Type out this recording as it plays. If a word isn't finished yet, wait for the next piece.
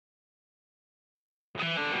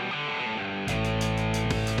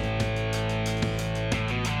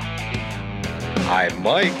I'm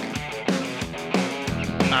Mike.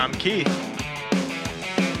 I'm Keith.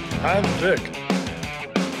 I'm Vic.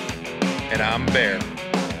 And I'm Bear.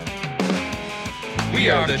 We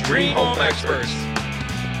are the Dream Home Experts.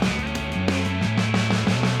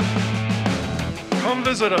 Come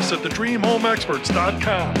visit us at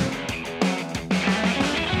thedreamhomeexperts.com.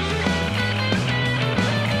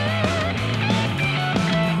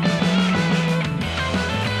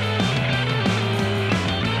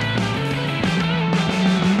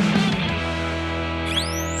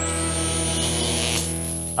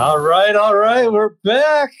 All right, we're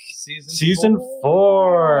back. Season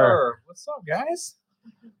 4. What's up, guys?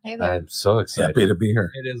 Hey there. I'm so excited. Happy to be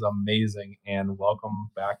here. It is amazing, and welcome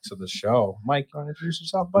back to the show. Mike, you want to introduce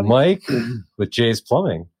yourself, buddy? Mike with Jay's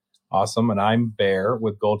Plumbing. Awesome, and I'm Bear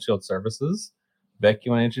with Gold Shield Services. Vic,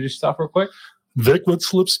 you want to introduce yourself real quick? Vic with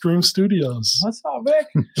Slipstream Studios. What's up, Vic?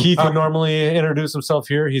 Keith would normally introduce himself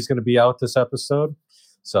here. He's going to be out this episode,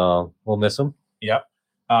 so we'll miss him. Yep.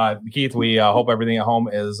 Keith, we hope everything at home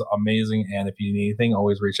is amazing, and if you need anything,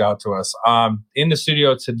 always reach out to us. In the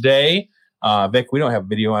studio today, Vic, we don't have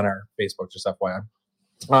video on our Facebook, just FYI.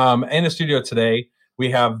 In the studio today,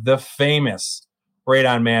 we have the famous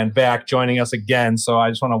Radon Man back joining us again. So I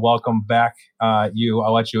just want to welcome back you.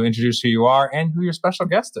 I'll let you introduce who you are and who your special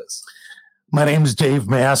guest is. My name is Dave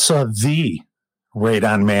Massa, the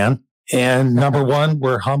Radon Man. And number one,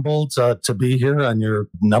 we're humbled to be here on your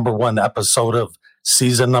number one episode of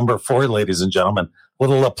season number 4, ladies and gentlemen.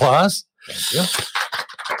 Little applause. Thank you.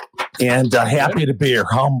 And happy to be here,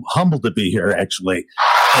 humbled to be here, actually.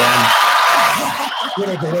 And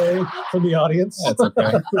little delay from the audience. That's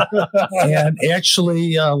okay. And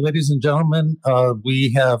actually, ladies and gentlemen,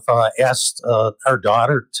 we have asked our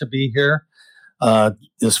daughter to be here.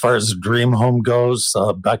 As far as the dream home goes,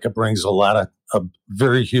 Becca brings a lot of a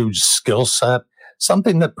very huge skill set,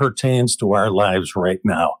 something that pertains to our lives right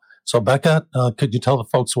now. So, Becca, could you tell the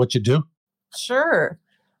folks what you do? Sure.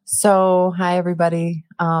 So, hi, everybody.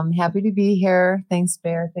 Happy to be here. Thanks,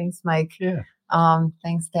 Bear. Thanks, Mike. Yeah.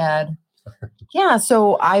 Thanks, Dad. Yeah,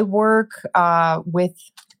 so I work with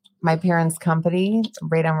my parents' company,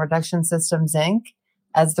 Radon Reduction Systems, Inc.,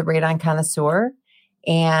 as the radon connoisseur.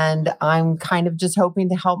 And I'm kind of just hoping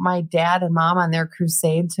to help my dad and mom on their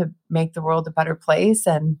crusade to make the world a better place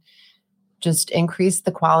and just increase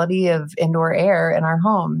the quality of indoor air in our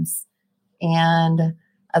homes. And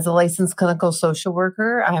as a licensed clinical social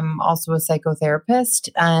worker, I'm also a psychotherapist.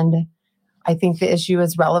 And I think the issue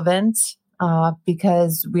is relevant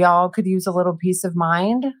because we all could use a little peace of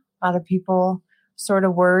mind. A lot of people sort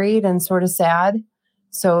of worried and sort of sad.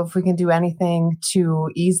 So if we can do anything to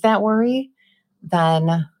ease that worry,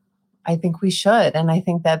 then I think we should. And I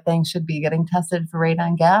think that things should be getting tested for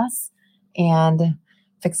radon gas and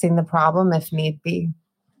fixing the problem if need be.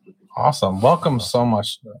 Awesome. Welcome so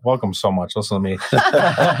much. Listen to me.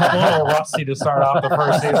 I'm a little rusty to start off the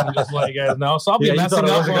first season, just to let you guys know. So I'll be messing up.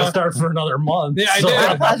 I wasn't going to start for another month. Yeah, I My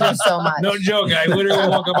did. pleasure so much. No joke. I literally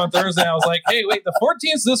woke up on Thursday. I was like, hey, wait, the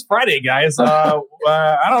 14th is this Friday, guys. I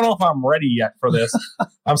don't know if I'm ready yet for this.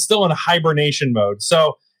 I'm still in hibernation mode.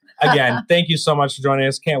 So again, thank you so much for joining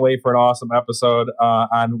us. Can't wait for an awesome episode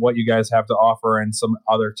on what you guys have to offer and some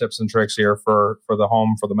other tips and tricks here for the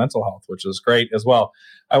home, for the mental health, which is great as well.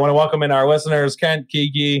 I want to welcome in our listeners, Kent,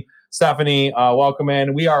 Kiki, Stephanie. Welcome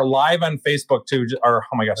in. We are live on Facebook too. Or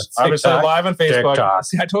oh my gosh, obviously live on Facebook. TikTok.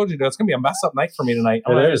 See, I told you it's gonna be a mess up night for me tonight.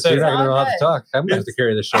 It is. You're not going to know how to Okay. talk. I'm going to have to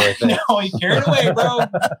carry the show, I think. No, you carried away, bro.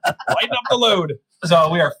 Lighten up the load.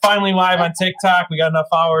 So we are finally live on TikTok. We got enough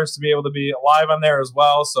followers to be able to be live on there as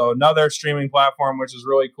well. So another streaming platform, which is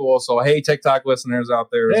really cool. So hey, TikTok listeners out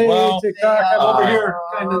there as well. TikTok, I'm over here.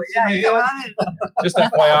 Yeah, come on. Just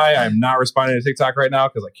FYI, I'm not responding to TikTok right now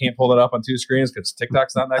because I can't pull it up on 2 screens because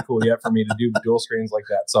TikTok's not that cool yet for me to do dual screens like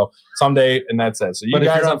that. So someday, and that's it. So you But if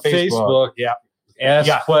guys you're on on Facebook, yeah, ask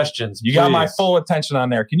Yeah. questions. you got my please. full attention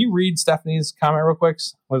on there. Can you read Stephanie's comment real quick?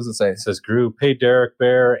 What does it say? It says group. Hey, Derek,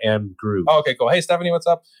 Bear, and group. Oh, okay, cool. Hey, Stephanie, what's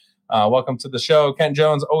up? Welcome to the show. Kent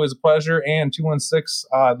Jones, always a pleasure. And 216,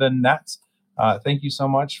 the net. Thank you so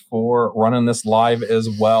much for running this live as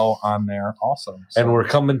well on there also. So, And we're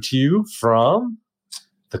coming to you from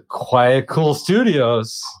the Quiet Cool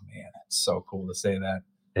Studios. man, it's so cool to say that.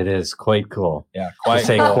 It is quite cool. Yeah, Quite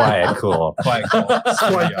say cool. quiet cool. Quite cool.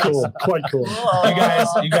 Quite cool. Quite cool. You guys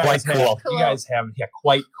Quite have, cool. you guys have,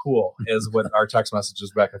 quite cool is what our text messages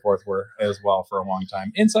back and forth were as well for a long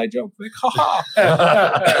time. Inside joke, like,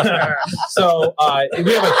 So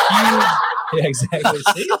we have a huge, yeah, exactly.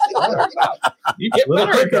 See? You get Little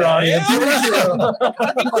better at quicker, that. audience. Yeah.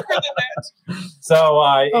 Gotta be quicker than that. So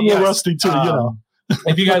I'm a little rusty too, you know.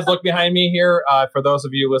 if you guys look behind me here, for those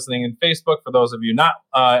of you listening in Facebook, for those of you not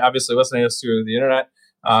obviously listening to us through the internet,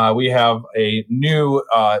 we have a new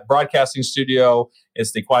broadcasting studio.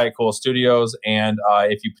 It's the Quiet Cool Studios. And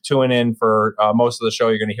if you tune in for most of the show,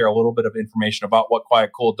 you're going to hear a little bit of information about what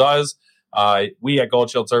Quiet Cool does. We at Gold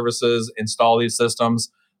Shield Services install these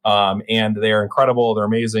systems, and they're incredible. They're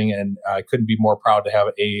amazing. And I couldn't be more proud to have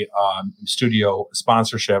a studio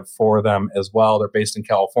sponsorship for them as well. They're based in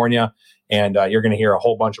California, and you're going to hear a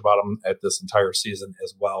whole bunch about them at this entire season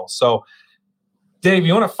as well. So, Dave,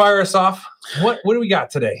 you want to fire us off? What do we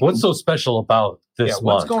got today? What's so special about this month?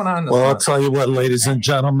 What's going on this Well, I'll month? tell you what, ladies and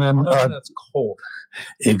gentlemen. That's cold.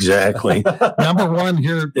 Exactly. Number one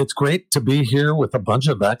here, it's great to be here with a bunch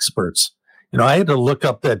of experts. You know, I had to look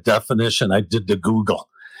up that definition. I did the Google.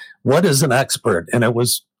 What is an expert? And it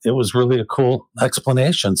was really a cool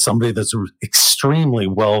explanation. Somebody that's extremely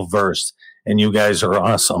well versed, and you guys are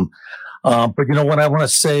awesome. But you know what I want to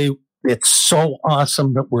say? It's so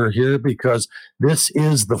awesome that we're here because this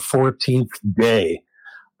is the 14th day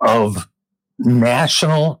of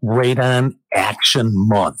National Radon Action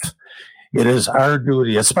Month. It is our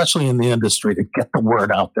duty, especially in the industry, to get the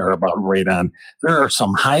word out there about radon. There are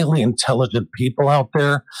some highly intelligent people out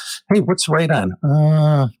there. Hey, what's radon?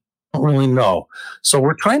 I don't really know. So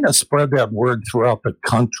we're trying to spread that word throughout the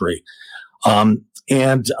country.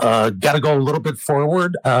 And got to go a little bit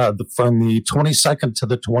forward from the 22nd to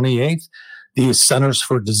the 28th. The Centers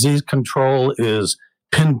for Disease Control is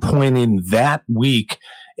pinpointing that week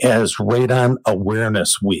as Radon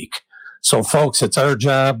Awareness Week. So, folks, it's our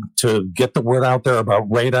job to get the word out there about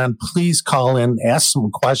radon. Please call in, ask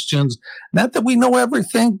some questions. Not that we know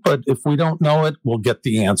everything, but if we don't know it, we'll get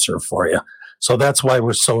the answer for you. So that's why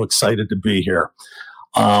we're so excited to be here.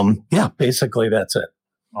 Yeah, basically that's it.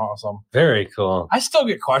 Awesome. Very cool. I still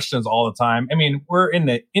get questions all the time. I mean, we're in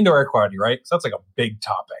the indoor air quality, right? So that's like a big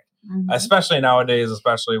topic, especially nowadays,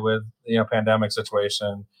 especially with pandemic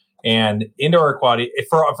situation and indoor air quality.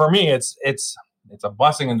 For me, it's a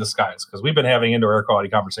blessing in disguise because we've been having indoor air quality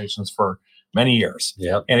conversations for many years.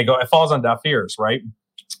 Yeah, and it falls on deaf ears, right?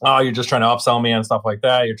 Oh, you're just trying to upsell me and stuff like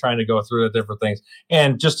that. You're trying to go through the different things.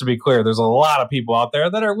 And just to be clear, there's a lot of people out there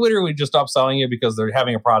that are literally just upselling you because they're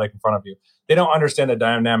having a product in front of you. They don't understand the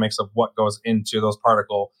dynamics of what goes into those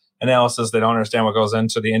particle analysis. They don't understand what goes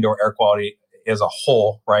into the indoor air quality as a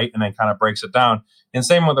whole, right? And then kind of breaks it down. And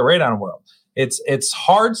same with the radon world. It's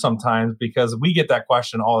hard sometimes because we get that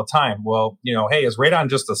question all the time. Well, hey, is radon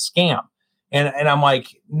just a scam? And I'm like,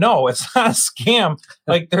 no, it's not a scam.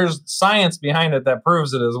 Like there's science behind it that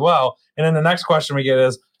proves it as well. And then the next question we get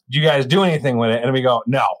is, do you guys do anything with it? And we go,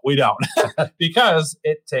 no, we don't. Because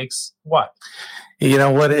it takes what? You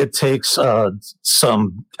know what? It takes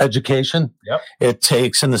some education. Yep. It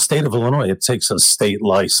takes, in the state of Illinois, it takes a state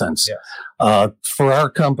license. Yes. For our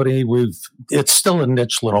company, it's still a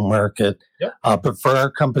niche little market. Yep. But for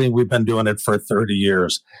our company, we've been doing it for 30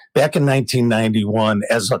 years. Back in 1991,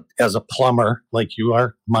 as a plumber, like you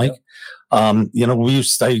are, Mike, I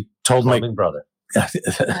told my brother.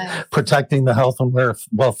 protecting the health and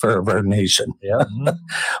welfare of our nation. Yeah.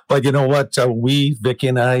 But you know what? Vicki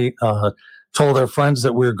and I, told our friends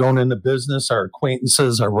that we were going into business, our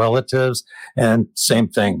acquaintances, our relatives, and same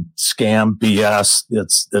thing, scam, BS.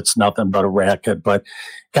 It's nothing but a racket. But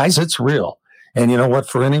guys, it's real. And you know what?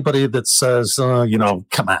 For anybody that says, come on,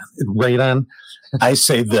 radon, I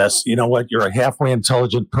say this, you know what? You're a halfway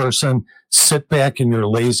intelligent person. Sit back in your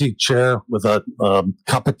lazy chair with a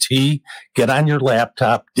cup of tea, get on your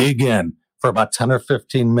laptop, dig in for about 10 or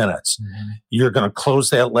 15 minutes. Mm-hmm. You're going to close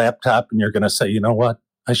that laptop and you're going to say, you know what?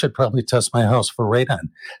 I should probably test my house for radon.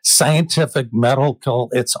 Scientific, medical,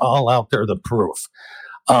 it's all out there, the proof.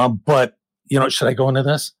 But, should I go into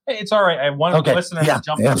this? Hey, it's all right. I want to listen and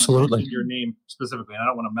jump absolutely. into your name specifically. I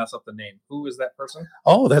don't want to mess up the name. Who is that person?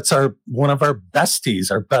 Oh, that's one of our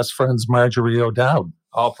besties, our best friends, Marjorie O'Dowd.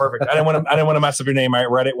 Oh, perfect. I didn't want to mess up your name. I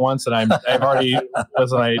read it once, and I've already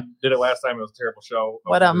listen. I did it last time. It was a terrible show.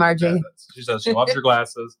 What up, Margie? She says she loves your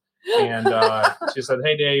glasses, and she said,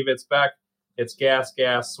 "Hey, Dave, it's back. It's gas.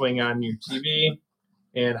 Swing on your TV."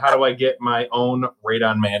 And how do I get my own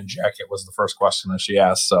Radon Man jacket? Was the first question that she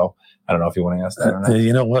asked. So I don't know if you want to ask that or not.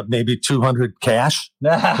 You know what? Maybe 200 cash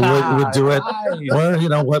would do it. Well, you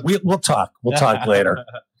know what? We'll talk. We'll talk later.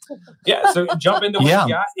 Yeah, so jump into what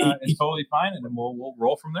you got. It's totally fine, and then we'll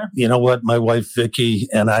roll from there. You know what? My wife, Vicki,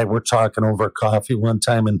 and I were talking over coffee one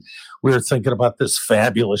time, and we were thinking about this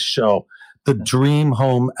fabulous show, The Dream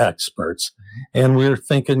Home Experts. And we were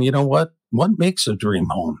thinking, you know what? What makes a dream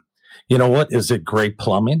home? You know what? Is it great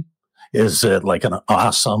plumbing? Is it like an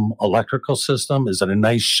awesome electrical system? Is it a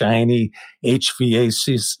nice, shiny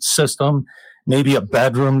HVAC system? maybe a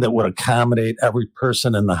bedroom that would accommodate every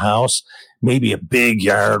person in the house, maybe a big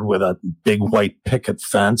yard with a big white picket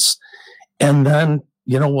fence. And then,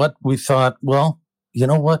 you know what? We thought, well, you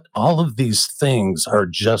know what? All of these things are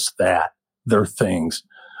just that. They're things.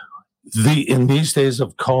 In these days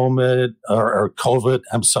of COVID,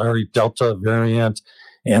 Delta variant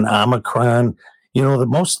and Omicron, you know, the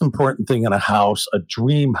most important thing in a house, a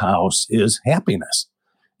dream house, is happiness.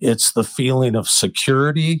 It's the feeling of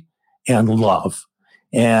security and love.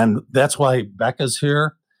 And that's why Becca's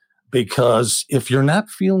here, because if you're not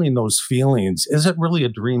feeling those feelings, is it really a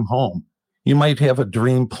dream home? You might have a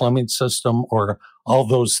dream plumbing system or all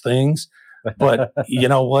those things, but you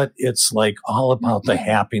know what? It's like all about the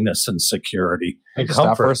happiness and security. And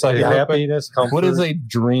Stop for a comfort. second. Happiness, comfort. What is a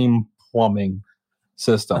dream plumbing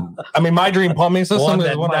system? I mean, my dream plumbing system one is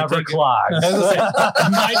that when I never take clogs?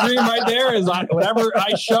 my dream right there is whatever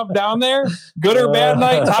I shove down there, good or bad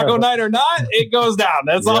night, taco night or not, it goes down.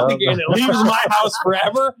 That's all. Yep. And it leaves my house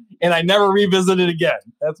forever, and I never revisit it again.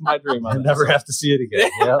 That's my dream. I never have to see it again.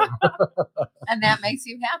 Yep. And that makes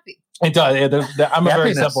you happy. It does. I'm a very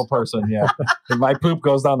Happiness. simple person. Yeah, if my poop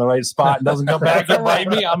goes down the right spot and doesn't come back and bite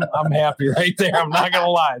me, I'm happy right there. I'm not gonna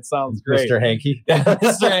lie. It sounds great. Mr. Hankey.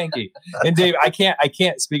 Mr. Hankey. And Dave, I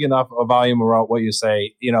can't speak enough of volume about what you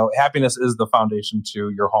say. You know, happiness is the foundation to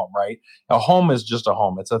your home, right? A home is just a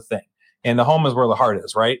home. It's a thing. And the home is where the heart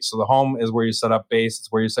is, right? So the home is where you set up base.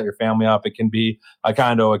 It's where you set your family up. It can be a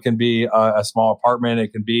condo. It can be a small apartment.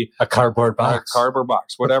 It can be A cardboard box. a cardboard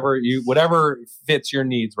box, whatever fits your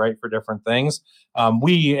needs, right? For different things.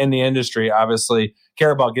 We in the industry obviously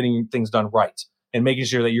care about getting things done right and making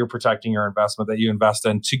sure that you're protecting your investment that you invest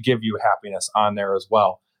in to give you happiness on there as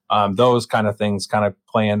well. Those kind of things kind of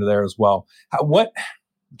play into there as well.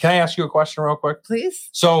 Can I ask you a question real quick? Please.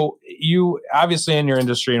 So you obviously in your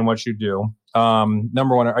industry and what you do,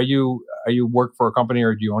 number one, are you work for a company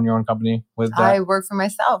or do you own your own company with that? I work for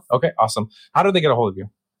myself. Okay, awesome. How do they get a hold of you?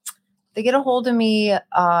 They get a hold of me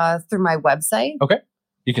through my website. Okay.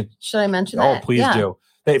 You can. Should I mention Oh, that? please Yeah. do.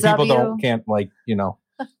 People can't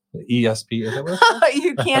ESP. Is that what it's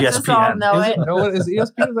You can't just all ESPN. know Is it. it? No, what is ESP?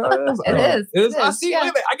 Is that what it is? I It don't know. is. It is. It I is, see. yeah. Look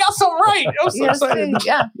at that. I got something right. I'm so Yes, excited.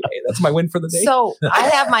 yeah. Yay, that's my win for the day. So I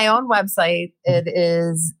have my own website. It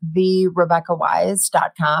is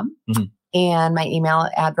therebeccawise.com. Mhm. And my email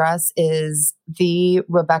address is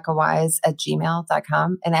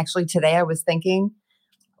therebeccawise@gmail.com. And actually today I was thinking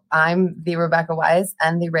I'm the Rebecca Wise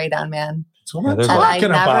and the Radon Man. That's what I'm there's- And I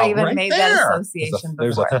talking never about even right made there. that association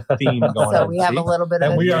There's before. a theme going on. So we have See? a little bit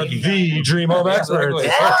of And a we are theme. the Dream Home Experts.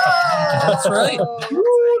 Yeah. That's right.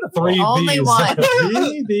 Three Only B's. one. It's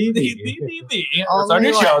on Only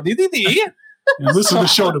your one. show. D. You listen to the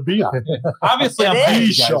show to be on. Obviously, I'm It paying you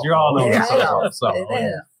is. guys. You all know It this. is. So, It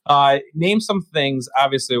is. name some things,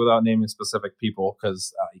 obviously, without naming specific people,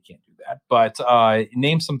 because you can't do that. But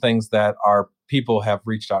name some things that our people have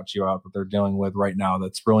reached out to you out that they're dealing with right now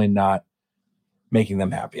that's really not making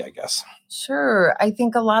them happy, I guess. Sure. I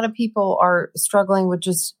think a lot of people are struggling with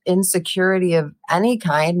just insecurity of any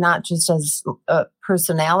kind, not just as a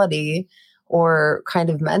personality or kind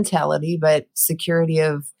of mentality, but security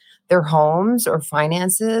of their homes or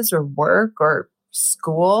finances or work or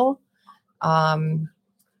school.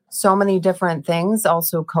 So many different things.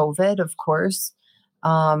 Also COVID, of course.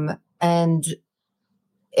 And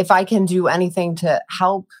if I can do anything to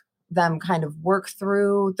help them kind of work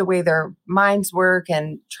through the way their minds work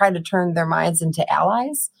and try to turn their minds into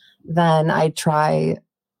allies, then I try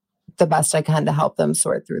the best I can to help them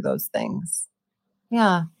sort through those things.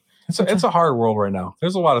 Yeah. It's a hard world right now.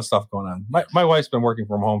 There's a lot of stuff going on. My wife's been working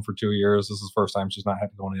from home for 2 years. This is the first time she's not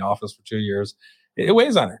had to go in the office for 2 years. It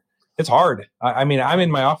weighs on her. It's hard. I mean, I'm in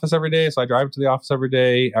my office every day, so I drive to the office every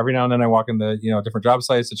day. Every now and then I walk into different job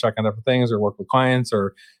sites to check on different things or work with clients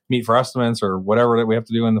or meet for estimates or whatever that we have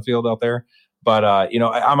to do in the field out there. But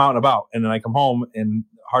I'm out and about, and then I come home, and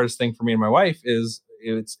the hardest thing for me and my wife is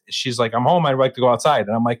she's like, I'm home, I'd like to go outside.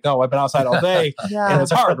 And I'm like, no, I've been outside all day. Yeah. And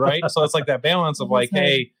it's hard, right? So it's like that balance of like, It's hard.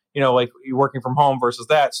 hey, like you're working from home versus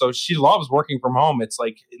that. So she loves working from home. It's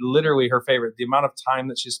like literally her favorite. The amount of time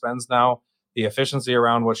that she spends now, the efficiency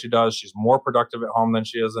around what she does. She's more productive at home than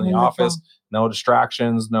she is in the Wonderful. office. No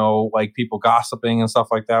distractions, no like people gossiping and stuff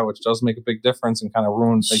like that, which does make a big difference and kind of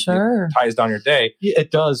ruins, like, Sure. it ties down your day. Yeah,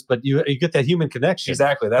 it does, but you get that human connection.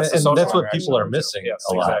 Exactly. That's the and social that's what interaction people are too. missing Yes,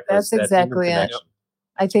 a lot. exactly. That's is that human exactly it. connection.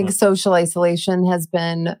 I think social isolation has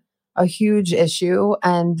been a huge issue.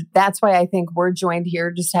 And that's why I think we're joined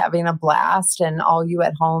here just having a blast and all you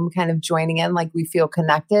at home kind of joining in, like we feel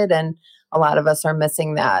connected. And a lot of us are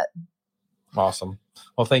missing that. Awesome.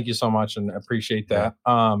 Well, thank you so much and appreciate that.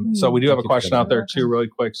 So we do have a Thank you for question that. out there too, really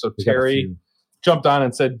quick. So We got a Terry, few. jumped on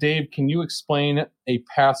and said, Dave, can you explain a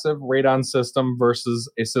passive radon system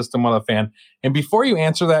versus a system with a fan? And before you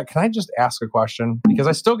answer that, can I just ask a question? Because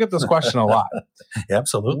I still get this question a lot.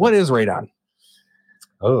 Absolutely. What is radon?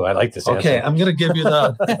 Oh, I like this Okay, answer. I'm going to give you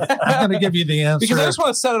the answer. Because I just want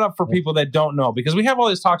to set it up for people that don't know. Because we have all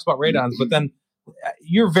these talks about radons, but then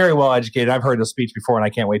you're very well educated. I've heard this speech before, and I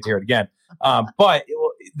can't wait to hear it again. But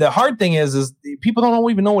the hard thing is people don't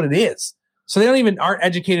even know what it is. So they aren't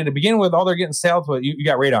educated to begin with. All they're getting sailed with, you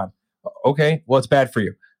got radon. Okay, well, it's bad for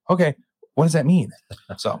you. Okay, what does that mean?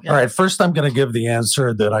 So, All right, first I'm going to give the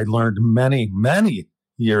answer that I learned many, many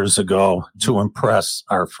years ago to impress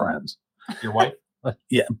our friends. your wife?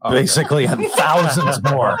 Yeah, Oh, okay. basically, and thousands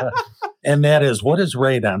more. And that is, what is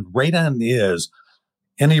radon? Radon is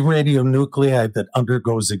any radionuclide that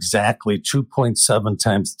undergoes exactly 2.7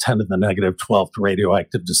 times 10 to the negative 12th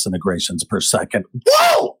radioactive disintegrations per second.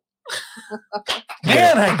 Whoa!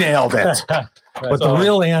 Man, I nailed it. But the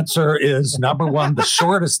real answer is, number one, the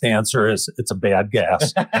shortest answer is it's a bad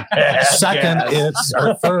gas. Second,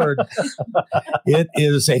 third, it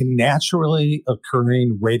is a naturally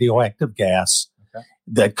occurring radioactive gas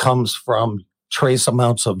that comes from trace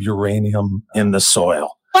amounts of uranium in the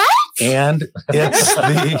soil. What? And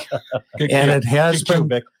it has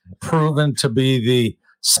been proven to be the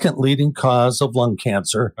second leading cause of lung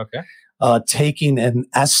cancer. Okay. Taking an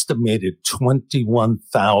estimated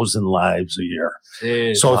 21,000 lives a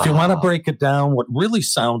year. So if you want to break it down, what really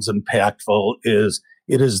sounds impactful is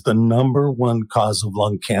it is the number one cause of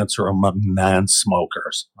lung cancer among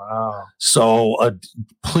non-smokers. Wow. So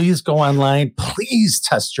please go online. Please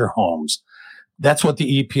test your homes. That's what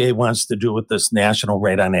the EPA wants to do with this National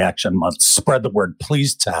Radon Action Month. Spread the word.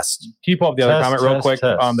 Please test. Can you pull up the other Test, comment real test, quick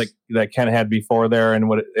test. that Ken had before there, and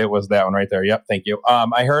what it was that one right there. Yep, thank you.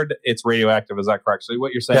 I heard it's radioactive. Is that correct? So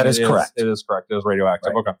what you're saying That is correct. It is correct. It is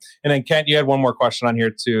radioactive. Right. Okay. And then Ken, you had one more question on here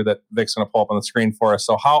too that Vic's going to pull up on the screen for us.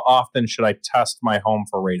 So how often should I test my home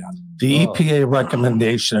for radon? The Oh. EPA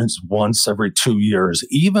recommendation is once every 2 years,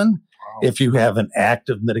 even if you have an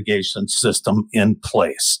active mitigation system in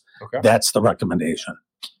place. Okay. That's the recommendation.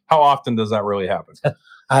 How often does that really happen?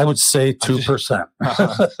 I would say 2%.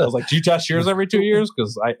 I was like, do you test yours every 2 years?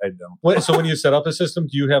 Because I don't. So when you set up a system,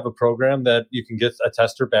 do you have a program that you can get a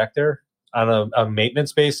tester back there on a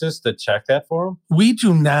maintenance basis to check that for them? We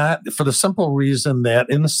do not, for the simple reason that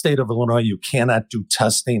in the state of Illinois, you cannot do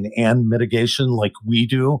testing and mitigation like we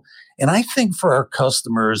do. And I think for our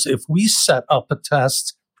customers, if we set up a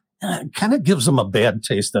test, it kind of gives them a bad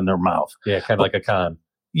taste in their mouth. Yeah, kind of like a con.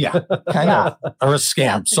 Yeah, kind of, or a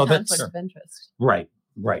scam. It's a So that's conflict of interest. right.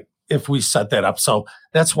 If we set that up. So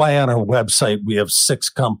that's why on our website, we have 6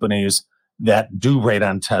 companies that do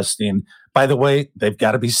radon testing. By the way, they've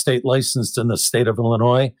got to be state licensed in the state of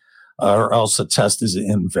Illinois, or else the test is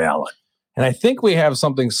invalid. And I think we have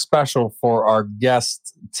something special for our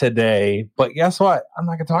guest today. But guess what? I'm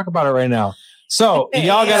not going to talk about it right now. So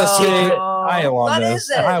y'all got to see. I love What this. is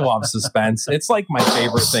it? I love suspense. It's like my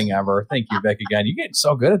favorite thing ever. Thank you, Vic. Again, you're getting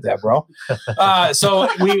so good at that, bro. So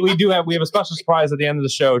we have a special surprise at the end of the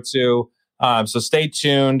show too. So stay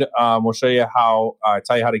tuned. We'll show you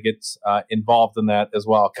tell you how to get involved in that as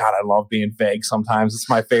well. God, I love being vague sometimes. It's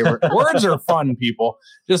my favorite. Words are fun, people.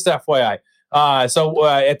 Just FYI. So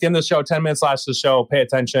at the end of the show, 10 minutes left of the show, pay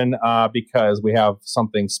attention because we have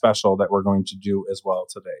something special that we're going to do as well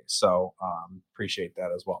today. So appreciate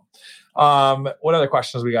that as well. What other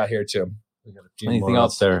questions we got here too? We got a few Anything more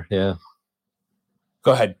else? up there? Yeah.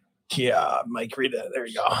 Go ahead. Yeah, Mike, read it. There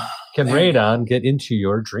you go. Can radon get into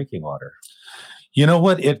your drinking water? You know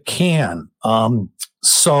what? It can.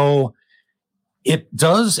 So it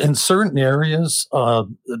does in certain areas.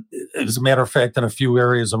 As a matter of fact, in a few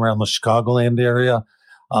areas around the Chicagoland area,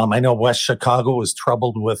 I know West Chicago is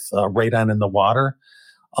troubled with radon in the water.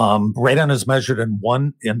 Radon is measured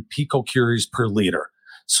in picocuries per liter.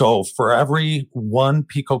 So for every 1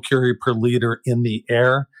 picocurie per liter in the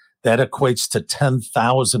air, that equates to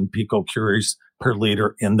 10,000 picocuries per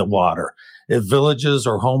liter in the water. If villages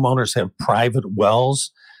or homeowners have private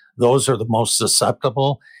wells, those are the most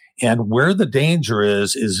susceptible. And where the danger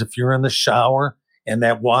is if you're in the shower and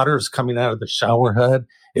that water is coming out of the shower head,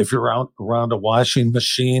 if you're around a washing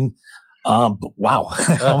machine, wow,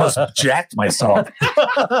 I almost jacked myself. You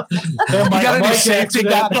got any safety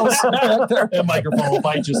goggles? That microphone will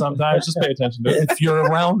bite you sometimes. Just pay attention to it. If you're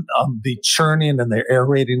around the churning and the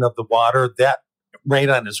aerating of the water, that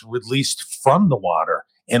radon is released from the water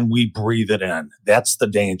and we breathe it in. That's the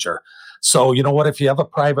danger. So, you know what? If you have a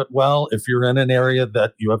private well, if you're in an area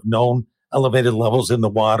that you have known elevated levels in the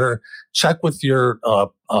water, check with your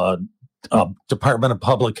Department of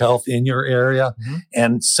Public Health in your area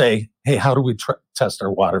and say, hey, how do we test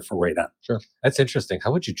our water for radon? Sure. That's interesting.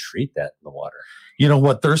 How would you treat that in the water? You know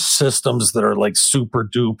what? There's systems that are like super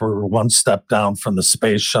duper one step down from the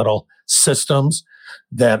space shuttle systems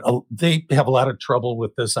that they have a lot of trouble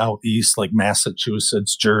with this out east, like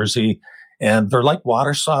Massachusetts, Jersey. And they're like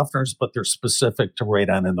water softeners, but they're specific to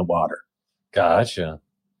radon in the water. Gotcha.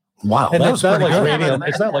 Wow. And that it's not like good. radium. Yeah,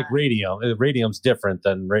 It's not like radium. Radium's different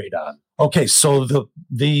than radon. Okay, so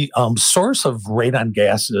the source of radon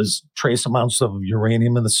gas is trace amounts of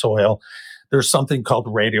uranium in the soil. There's something called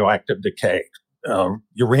radioactive decay.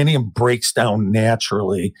 Uranium breaks down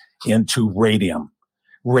naturally into radium.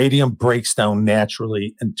 Radium breaks down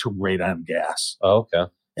naturally into radon gas. Oh,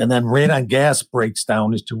 okay. And then radon gas breaks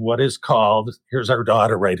down into what is called, here's our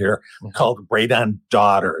daughter right here, called radon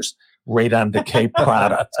daughters, radon decay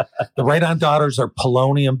product. The radon daughters are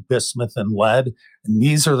polonium, bismuth, and lead. And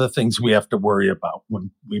these are the things we have to worry about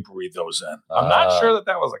when we breathe those in. I'm not sure that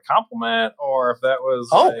was a compliment or if that was.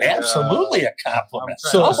 Absolutely a compliment.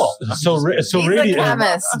 I'm So He's a radium,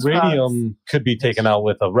 chemist, radium could be taken out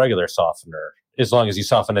with a regular softener as long as you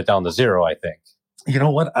soften it down to 0, I think. You know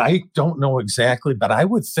what? I don't know exactly, but I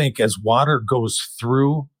would think as water goes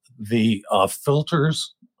through the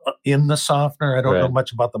filters in the softener, I don't know Right.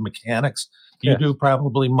 much about the mechanics. You Yeah. do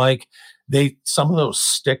probably, Mike. Some of those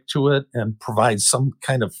stick to it and provide some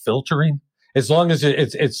kind of filtering. As long as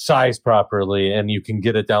it's sized properly and you can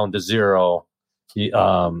get it down to 0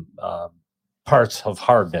 parts of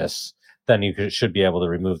hardness, then you should be able to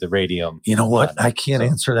remove the radium. You know what? I can't So-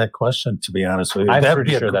 answer that question, to be honest with you. I'm That'd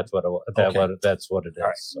pretty be a sure gr- that's what that's what it is. All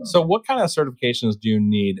right. So. So, what kind of certifications do you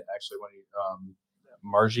need? Actually, when you,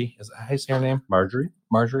 Margie, is that how you say her name? Marjorie?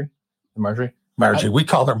 Marjorie. Margie. We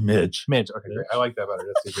call her Midge. Midge. Okay, great. I like that better.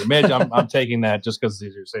 That's easier. Midge. I'm taking that just because it's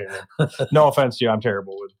easier to say your name. No offense to you. I'm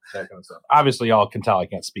terrible with that kind of stuff. Obviously, y'all can tell I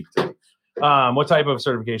can't speak to it. What type of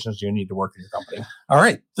certifications do you need to work in your company? All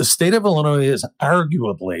right. The state of Illinois is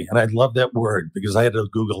arguably, and I love that word because I had to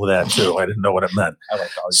Google that too. I didn't know what it meant. I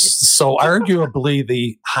like to argue. So arguably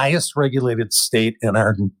the highest regulated state in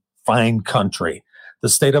our fine country. The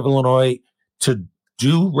state of Illinois, to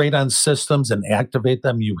do radon systems and activate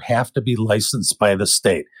them, you have to be licensed by the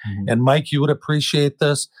state. Mhm. And Mike, you would appreciate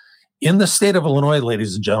this. In the state of Illinois,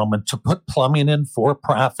 ladies and gentlemen, to put plumbing in for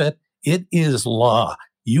profit, it is law.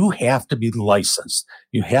 You have to be licensed.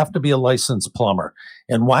 You have to be a licensed plumber.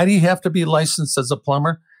 And why do you have to be licensed as a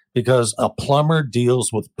plumber? Because a plumber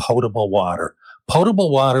deals with potable water. Potable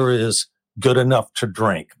water is good enough to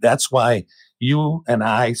drink. That's why you and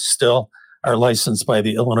I still are licensed by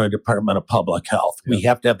the Illinois Department of Public Health. We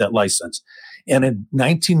have to have that license. And in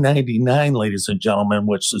 1999, ladies and gentlemen,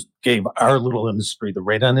 gave our little industry, the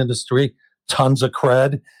radon industry, tons of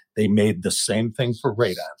cred, they made the same thing for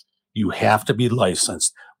radon. You have to be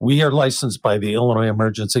licensed. We are licensed by the Illinois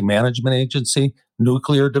Emergency Management Agency,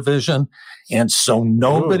 Nuclear Division. And so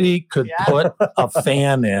nobody could Yeah. put a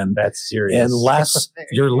fan in That's serious. unless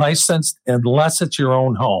you're licensed, unless it's your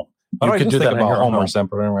own home. Why You do I could just do think that in about your own Homer home.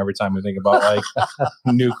 Simpson every time we think about like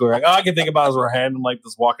nuclear? All I can think about is we're handing like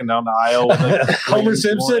this walking down the aisle. With, like, Homer raised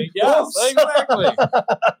Simpson? morning. Yes, exactly.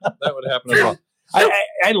 That would happen as well.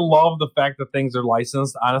 I love the fact that things are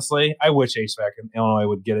licensed. Honestly, I wish HVAC in Illinois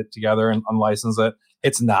would get it together and unlicense it.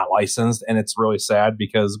 It's not licensed, and it's really sad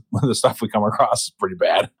because the stuff we come across is pretty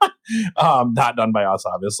bad. Not done by us,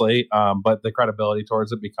 obviously, but the credibility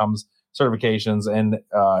towards it becomes certifications, and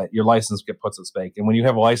your license puts at stake. And when you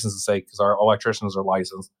have a license at stake, because our electricians are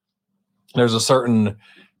licensed, there's a certain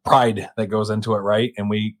pride that goes into it, right? And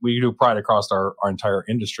we do pride across our entire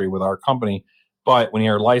industry with our company. But when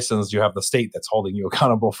you're licensed, you have the state that's holding you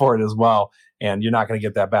accountable for it as well, and you're not going to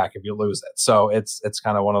get that back if you lose it. So it's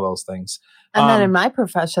kind of one of those things. And then in Um, my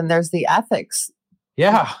profession, there's the ethics.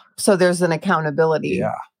 Yeah, So there's an accountability.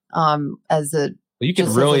 yeah. As a You can Just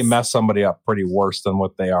as really a s- mess somebody up pretty worse than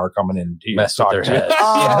what they are coming in to Mess with talk their to you. head.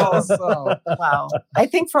 Oh. So- wow. I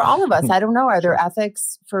think for all of us, I don't know. Are there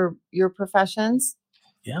ethics for your professions?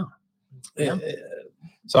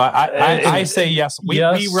 So I say yes. We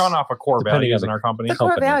Yes, run off of core depending values on in the our company. The core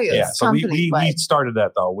company. values. Yeah, so we company, but- started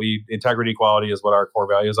that though. Integrity, quality is what our core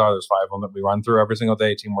values are. There's 5 of them that we run through every single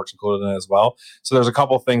day. Teamwork's included in it as well. So there's a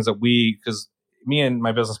couple of things that because me and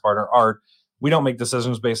my business partner Art, we don't make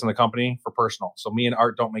decisions based on the company for personal. So me and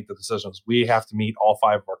Art don't make the decisions. We have to meet all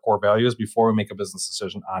 5 of our core values before we make a business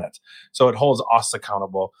decision on it. So it holds us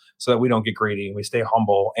accountable so that we don't get greedy and we stay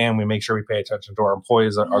humble and we make sure we pay attention to our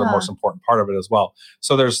employees are the Yeah. most important part of it as well.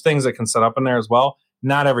 So there's things that can set up in there as well.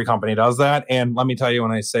 Not every company does that. And let me tell you,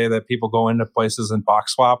 when I say that people go into places and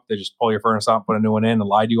box swap, they just pull your furnace out, put a new one in and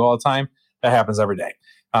lie to you all the time. That happens every day.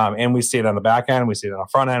 And we see it on the back end, we see it on the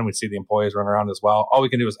front end, we see the employees run around as well. All we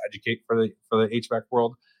can do is educate for the HVAC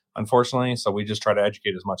world, unfortunately. So we just try to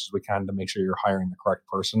educate as much as we can to make sure you're hiring the correct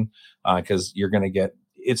person, because you're going to get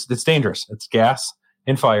it's dangerous. It's gas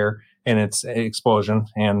and fire and it's explosion,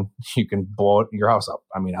 and you can blow your house up.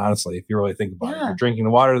 I mean, honestly, if you really think about it, you're drinking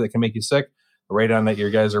the water that can make you sick. The radon that your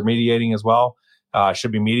guys are mediating as well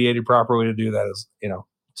should be mediated. Proper way to do that is,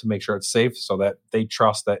 to make sure it's safe, so that they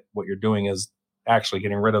trust that what you're doing is actually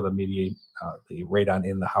getting rid of the radon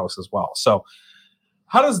in the house as well. So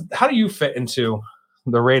how do you fit into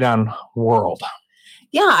the radon world?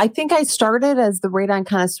 Yeah, I think I started as the radon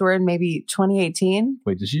connoisseur in maybe 2018.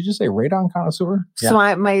 Wait, did you just say radon connoisseur? So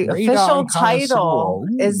my Radon official title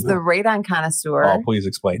connoisseur. is the radon connoisseur. Oh, please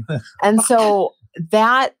explain. And so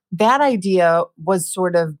that idea was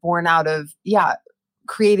sort of born out of,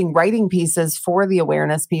 creating writing pieces for the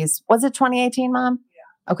awareness piece. Was it 2018, Mom?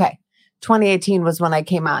 Yeah. Okay. 2018 was when I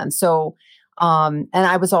came on. So, and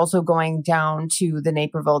I was also going down to the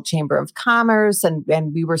Naperville Chamber of Commerce, and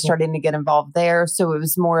we were starting to get involved there. So it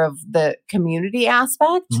was more of the community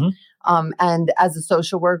aspect. Mm-hmm. And as a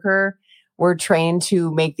social worker, we're trained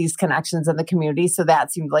to make these connections in the community. So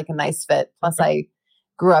that seemed like a nice fit. Plus, I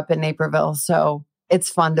grew up in Naperville, so it's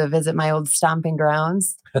fun to visit my old stomping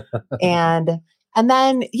grounds. And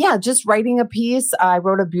then, just writing a piece. I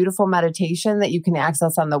wrote a beautiful meditation that you can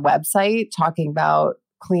access on the website, talking about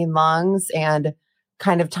clean lungs and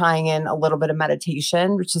kind of tying in a little bit of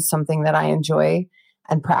meditation, which is something that I enjoy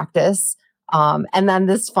and practice. And then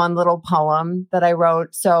this fun little poem that I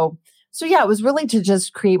wrote. So it was really to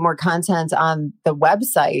just create more content on the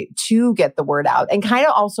website to get the word out and kind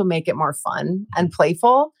of also make it more fun and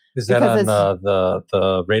playful. Is that on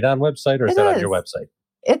the Radon website, or is that on your website?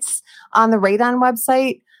 It's on the Radon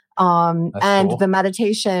website. And cool. The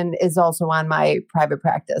meditation is also on my private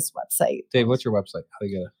practice website. Dave, what's your website? How do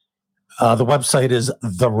you get it? The website is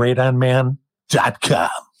theradonman.com.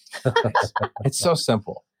 It's so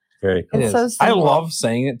simple. Very cool. It is. So I simple. love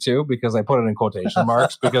saying it too, because I put it in quotation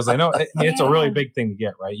marks, because I know it's a really big thing to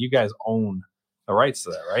get, right? You guys own the rights to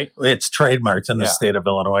that, right? It's trademarked in the state of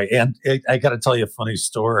Illinois. And I got to tell you a funny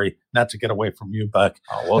story, not to get away from you, Buck.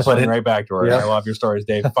 Oh, we'll swing right back to her. Yeah. I love your stories,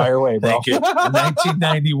 Dave. Fire away, bro. Thank you. In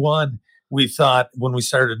 1991, we thought, when we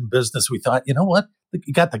started in business, you know what?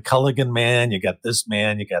 You got the Culligan man, you got this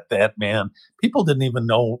man, you got that man. People didn't even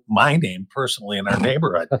know my name personally in our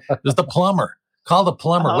neighborhood. It was the plumber. Call the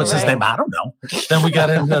plumber. What's his name? I don't know. Then we got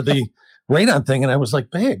into the radon thing, and I was like,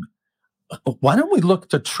 babe, why don't we look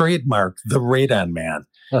to trademark the Radon Man?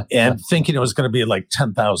 And thinking it was going to be like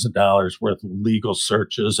 $10,000 worth of legal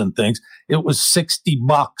searches and things. It was $60.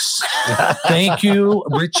 Thank you,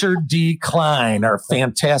 Richard D. Klein, our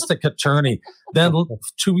fantastic attorney. Then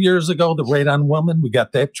 2 years ago, the Radon Woman, we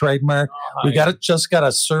got that trademark. We just got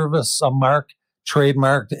a service mark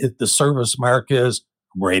trademarked. The service mark is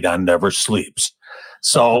Radon Never Sleeps.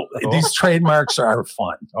 So these trademarks are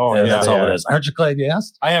fun. Oh, yeah. That's all it is. Aren't you glad you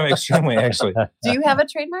asked? I am extremely, actually. Do you have a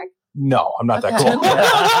trademark? No, I'm not that Okay. cool.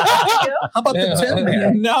 How about the Tin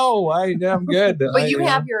Man? No, I'm good. But you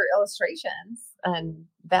have your illustrations and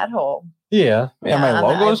that whole. Yeah. Yeah, my Yeah,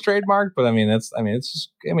 logo is trademarked, but it's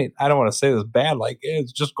just, I don't want to say this bad, like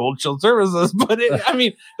it's just Gold Shield Services, but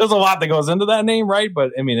there's a lot that goes into that name, right?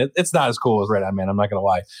 But it's not as cool as Radon Man. I'm not gonna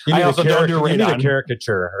lie. You need I also don't do you need a radon.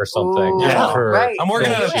 caricature or something. Ooh, right. I'm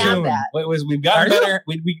working on a You have tune. that. We've gotten better.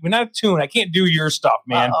 We're not a tune. I can't do your stuff,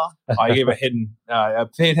 man. Uh-oh. I gave a hidden.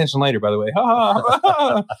 Pay attention later, by the way.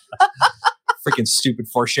 Freaking stupid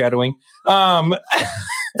foreshadowing.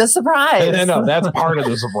 The surprise. No, that's part of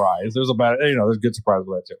the surprise. There's there's good surprise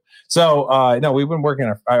with that too. So we've been working.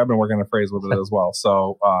 I've been working on a phrase with it as well.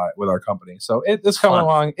 So with our company, so it's coming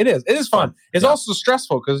along. It is fun. It's also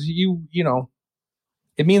stressful because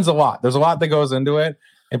it means a lot. There's a lot that goes into it,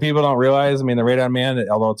 and people don't realize. The Radon Man,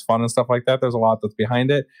 although it's fun and stuff like that, there's a lot that's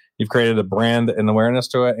behind it. You've created a brand and awareness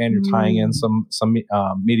to it, and you're tying in some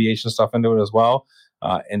mediation stuff into it as well.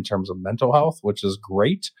 In terms of mental health, which is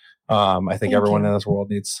great. I think everyone in this world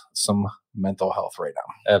needs some mental health right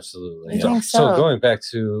now. Absolutely. I think So so. going back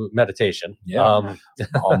to meditation.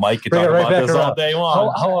 Mike could Bring talk it right about back this around. all day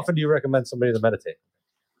long. How often do you recommend somebody to meditate?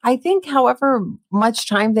 I think however much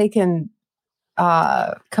time they can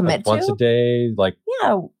commit Like once to. a day, like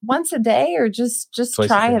Once a day, or just Twice a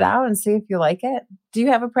try day. it out and see if you like it. Do you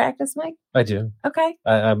have a practice, Mike? I do. Okay.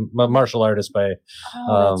 I'm a martial artist by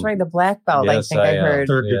Oh, that's right. The black belt, yes, I think I am. heard.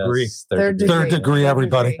 Third degree. Yes, Third degree,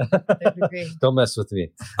 everybody. Third degree. Don't mess with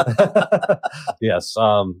me. Yes.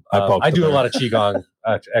 poked I the do a bear. lot of Qigong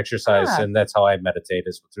exercise, Yeah. and that's how I meditate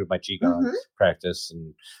is through my Qigong Mhm. practice.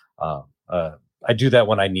 And I do that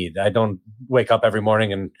when I need. I don't wake up every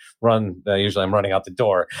morning and run. Usually I'm running out the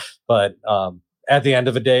door, but at the end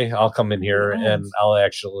of the day, I'll come in here and I'll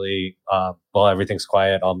actually, while everything's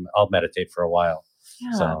quiet, I'll meditate for a while.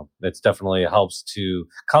 Yeah. So it's definitely helps to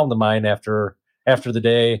calm the mind after the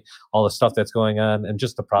day, all the stuff that's going on, and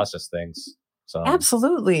just to process things. So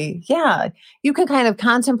Absolutely. Yeah. You can kind of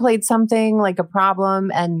contemplate something like a problem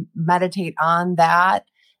and meditate on that.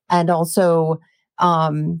 And also,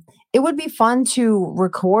 it would be fun to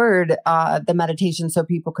record the meditation so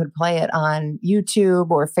people could play it on YouTube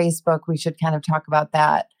or Facebook. We should kind of talk about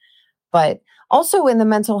that. But also in the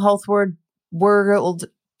mental health world,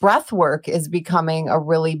 breath work is becoming a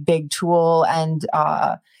really big tool, and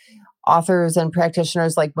authors and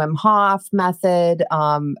practitioners like Wim Hof method,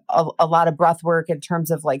 a lot of breath work in terms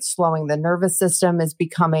of like slowing the nervous system is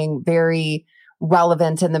becoming very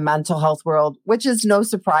relevant in the mental health world, which is no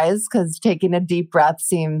surprise because taking a deep breath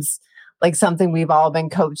seems like something we've all been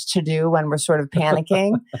coached to do when we're sort of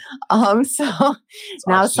panicking. So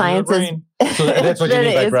now science is. So that's what you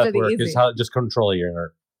mean by breath work, easy. is how just control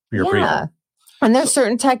your breathing. And there's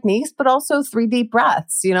certain techniques, but also 3 deep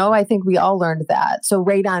breaths. I think we all learned that. So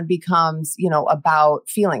Radon becomes, about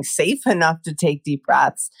feeling safe enough to take deep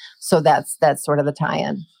breaths. So that's sort of the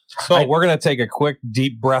tie-in. So we're going to take a quick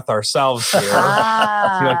deep breath ourselves here. You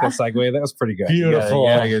like the segue? That was pretty good. Beautiful.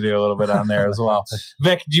 Yeah, you do a little bit on there as well.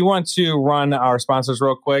 Vic, do you want to run our sponsors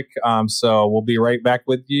real quick? So we'll be right back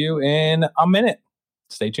with you in a minute.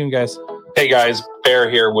 Stay tuned, guys. Hey guys, Bear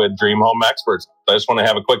here with Dream Home Experts. I just want to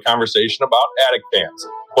have a quick conversation about attic fans.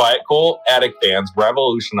 Quiet Cool attic fans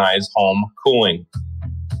revolutionize home cooling.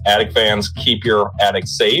 Attic fans keep your attic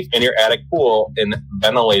safe and your attic cool and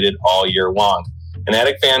ventilated all year long. An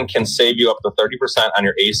attic fan can save you up to 30% on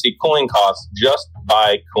your AC cooling costs just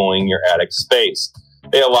by cooling your attic space.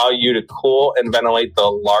 They allow you to cool and ventilate the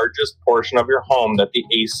largest portion of your home that the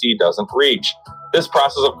AC doesn't reach. This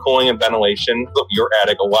process of cooling and ventilation of your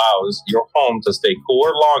attic allows your home to stay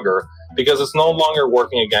cooler longer because it's no longer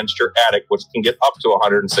working against your attic, which can get up to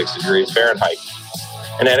 160 degrees Fahrenheit.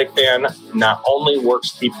 An attic fan not only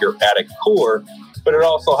works to keep your attic cooler, but it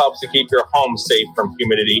also helps to keep your home safe from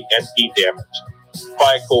humidity and heat damage.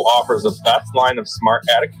 Quiet Cool offers the best line of smart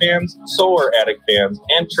attic fans, solar attic fans,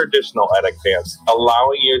 and traditional attic fans,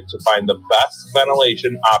 allowing you to find the best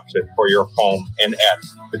ventilation option for your home and attic.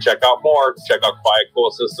 To check out more, check out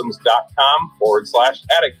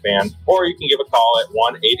quietcoolsystems.com/attic fan, or you can give a call at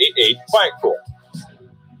 1-888-QUIET-COOL.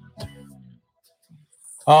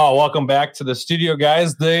 Oh, welcome back to the studio,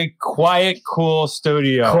 guys. The Quiet Cool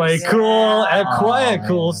Studio. Quite cool at Quiet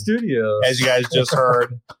Cool Studios. As you guys just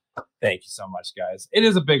heard. Thank you so much, guys. It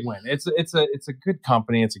is a big win. It's a good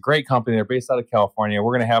company. It's a great company. They're based out of California.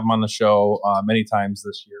 We're going to have them on the show many times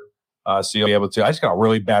this year. So you'll be able to. I just got a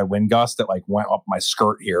really bad wind gust that went up my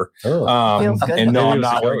skirt here. Feels good. And no, I'm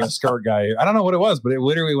not wearing a skirt, guy. I don't know what it was, but it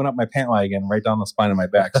literally went up my pant leg and right down the spine of my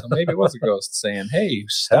back. So maybe it was a ghost saying, "Hey,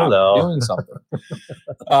 stop doing something."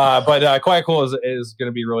 But Quiet Cool is going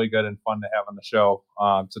to be really good and fun to have on the show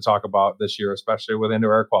to talk about this year, especially with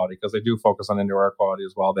indoor air quality, because they do focus on indoor air quality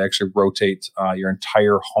as well. They actually rotate your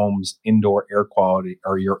entire home's indoor air quality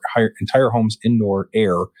or your entire home's indoor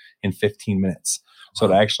air in 15 minutes. So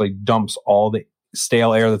it actually dumps all the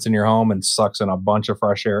stale air that's in your home and sucks in a bunch of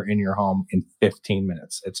fresh air in your home in 15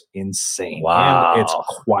 minutes. It's insane. Wow. And it's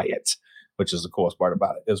quiet, which is the coolest part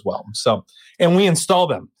about it as well. So, and we install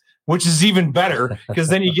them, which is even better because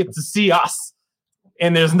then you get to see us.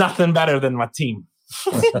 And there's nothing better than my team.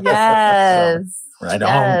 Yes. Right on.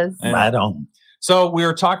 Yes. Right on. So we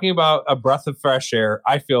were talking about a breath of fresh air.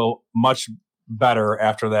 I feel much better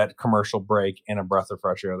after that commercial break and a breath of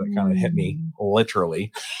fresh air that kind of hit me literally.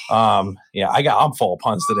 I'm full of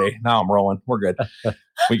puns today. Now I'm rolling. We're good.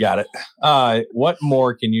 We got it. What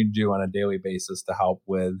more can you do on a daily basis to help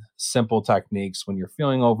with simple techniques when you're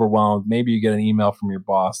feeling overwhelmed? Maybe you get an email from your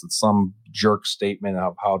boss that's some jerk statement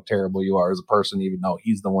of how terrible you are as a person, even though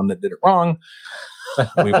he's the one that did it wrong.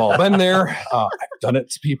 We've all been there. I've done it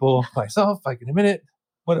to people myself. I can admit it.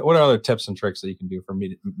 What are other tips and tricks that you can do for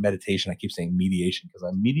meditation? I keep saying mediation because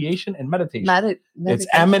I'm mediation and meditation. It's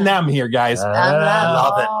M&M here, guys. I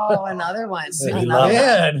love it. Oh, another one. I Another one.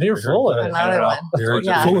 Man, you're full of it. Another one.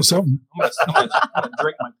 Yeah. Full of something. I'm gonna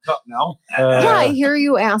drink my cup now. Yeah, I hear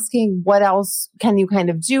you asking what else can you kind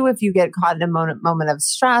of do if you get caught in a moment of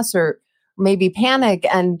stress or maybe panic.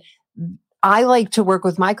 And I like to work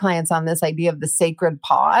with my clients on this idea of the sacred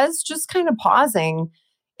pause, just kind of pausing.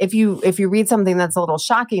 If you read something that's a little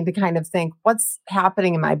shocking, to kind of think, what's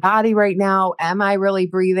happening in my body right now? Am I really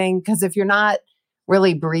breathing? Because if you're not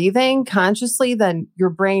really breathing consciously, then your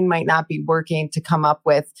brain might not be working to come up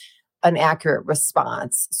with an accurate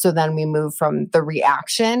response. So then we move from the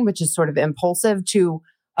reaction, which is sort of impulsive, to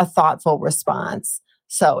a thoughtful response.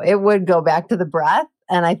 So it would go back to the breath.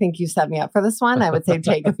 And I think you set me up for this one. I would say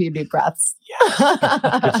take a few deep breaths.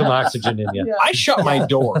 Get some oxygen in you. I shut my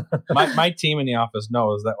door. My team in the office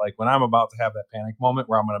knows that, like, when I'm about to have that panic moment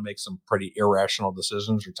where I'm going to make some pretty irrational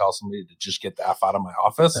decisions or tell somebody to just get the F out of my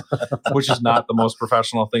office, which is not the most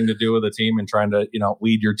professional thing to do with a team and trying to,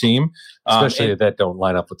 lead your team. Especially that don't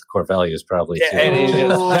line up with the core values, probably. Yeah, too. it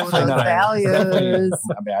is Ooh, definitely those not. values. Definitely,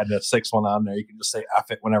 I mean, I had a 6th one on there. You can just say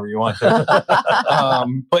F it whenever you want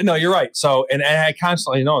to. But no, you're right. So, and I constantly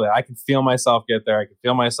know that I can feel myself get there. I can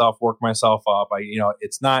feel myself work myself up.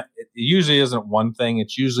 It usually isn't one thing.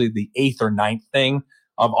 It's usually the 8th or 9th thing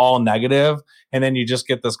of all negative. And then you just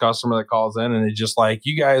get this customer that calls in and it's just like,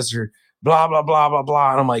 you guys are blah, blah, blah, blah,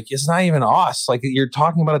 blah. And I'm like, it's not even us. Like, you're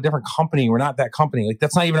talking about a different company. We're not that company. Like,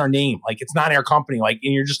 that's not even our name. Like, it's not our company. Like,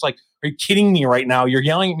 and you're just like, are you kidding me right now? You're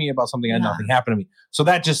yelling at me about something and nothing happened to me. So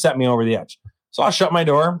that just set me over the edge. So I'll shut my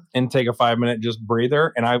door and take a 5-minute just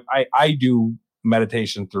breather. And I do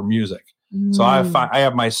meditation through music. So I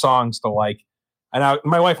have my songs to like, and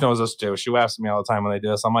my wife knows this too. She laughs at me all the time when I do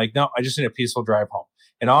this. I'm like, no, I just need a peaceful drive home.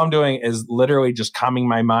 And all I'm doing is literally just calming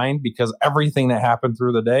my mind, because everything that happened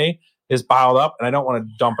through the day is piled up and I don't want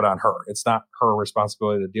to dump it on her. It's not her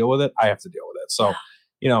responsibility to deal with it. I have to deal with it. So,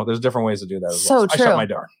 there's different ways to do that as well. So true. I shut my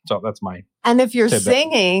door. So that's mine. And if you're tidbit.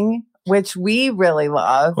 Singing, which we really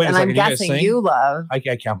love, Wait a and second, I'm you guys guessing sing? you love.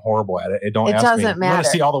 I'm horrible at it. Don't It ask me. doesn't You want matter. to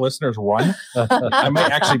see all the listeners run? I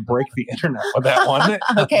might actually break the internet with that one.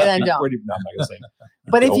 Okay, then don't. No, I'm not going to say.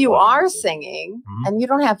 But if Don't you worry. are singing, Mhm. and you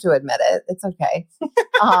don't have to admit it, it's okay.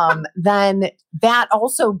 Then that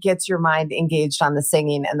also gets your mind engaged on the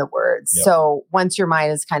singing and the words. Yep. So once your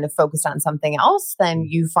mind is kind of focused on something else, then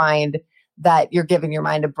you find that you're giving your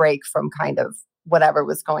mind a break from kind of whatever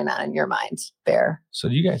was going on in your mind there. So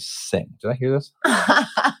do you guys sing? Did I hear this?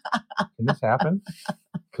 Can this happen?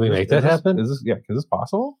 Can we make that happen? Is this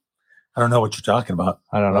possible? I don't know what you're talking about.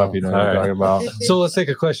 I don't know if you know what I'm All talking about. So let's take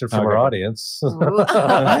a question from our Okay. audience.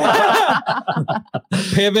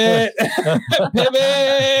 Pivot.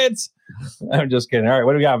 Pivot. I'm just kidding. All right,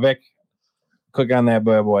 what do we got, Vic? Click on that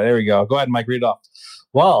boy. There we go. Go ahead, Mike. Read it off.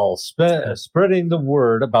 While spreading the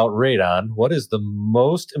word about radon, what is the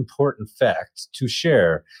most important fact to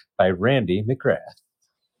share by Randy McGrath?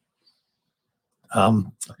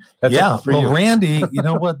 That's Yeah, for well, you. Randy, you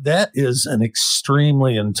know what? That is an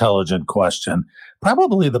extremely intelligent question.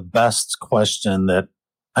 Probably the best question that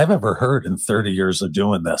I've ever heard in 30 years of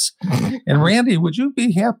doing this. And Randy, would you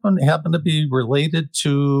be happen to be related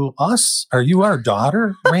to us? Are you our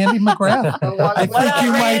daughter, Randy McGrath? I think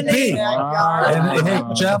you might be. And hey,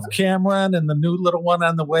 Jeff Cameron and the new little one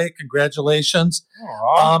on the way. Congratulations.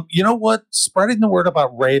 You know what? Spreading the word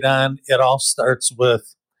about radon, it all starts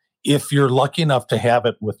with, if you're lucky enough to have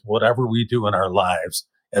it with whatever we do in our lives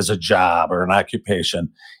as a job or an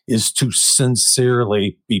occupation, is to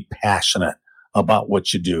sincerely be passionate about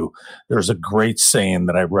what you do. There's a great saying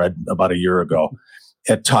that I read about a year ago.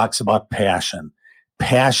 It talks about passion.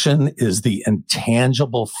 Passion is the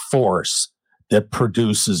intangible force that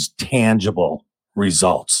produces tangible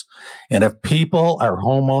results. And if people, our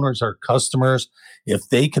homeowners, our customers, if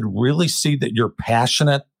they could really see that you're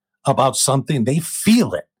passionate about something, they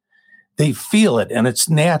feel it. They feel it, and it's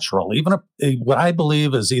natural. Even what I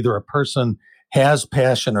believe is either a person has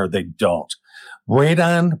passion or they don't.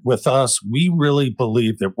 Radon with us, we really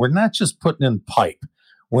believe that we're not just putting in pipe.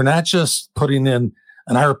 We're not just putting in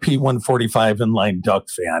an RP 145 inline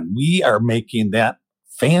duct fan. We are making that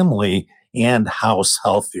family and house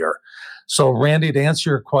healthier. So, Randy, to answer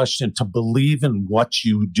your question, to believe in what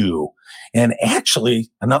you do. And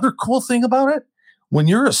actually, another cool thing about it, when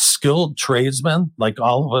you're a skilled tradesman, like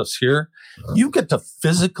all of us here, you get to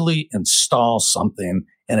physically install something.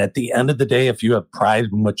 And at the end of the day, if you have pride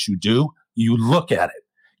in what you do, you look at it.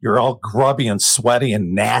 You're all grubby and sweaty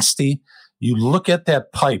and nasty. You look at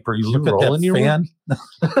that pipe or you look at that fan.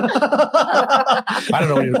 I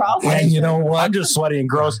don't know what he's And you know what? I'm just sweaty and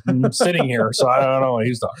gross and sitting here, so I don't know what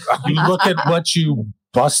he's talking about. You look at what you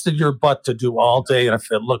busted your butt to do all day, and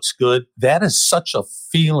if it looks good, that is such a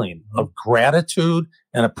feeling of gratitude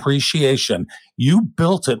and appreciation. You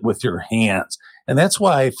built it with your hands. And that's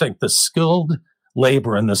why I think the skilled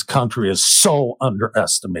labor in this country is so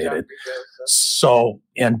underestimated. So,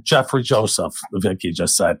 and Jeffrey Joseph, Vicky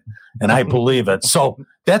just said, and I believe it. So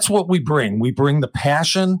that's what we bring. We bring the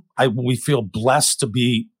passion. We feel blessed to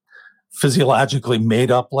be physiologically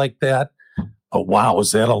made up like that. Oh, wow.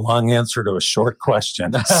 Was that a long answer to a short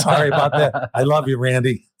question? Sorry about that. I love you,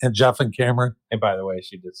 Randy and Jeff and Cameron. And by the way,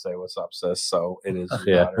 she did say, "What's up, sis?" So it is.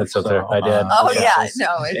 Your Yeah, daughter, that's up so, there. Hi, Dad. Oh yeah. yeah,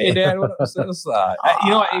 no. Hey, Dad. What up, sis?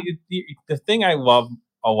 The thing I love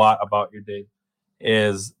a lot about your Dave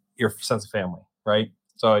is your sense of family, right?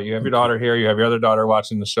 So you have your daughter here, you have your other daughter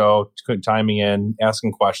watching the show, chiming in,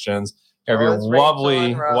 asking questions. You have your Rose, Rachel, lovely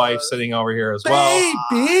and Rose. wife sitting over here as well.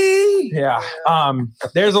 Baby! Yeah.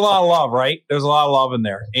 There's a lot of love, right? There's a lot of love in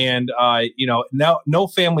there. And no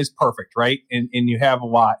family's perfect, right? And you have a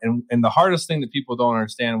lot. And the hardest thing that people don't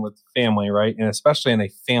understand with family, right? And especially in a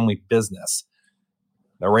family business,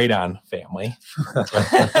 the Radon family.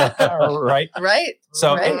 Right? Right.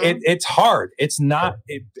 So Right. it's hard. It's not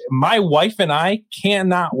my wife and I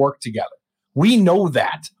cannot work together. We know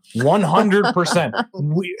that 100%.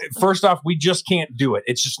 First off, we just can't do it.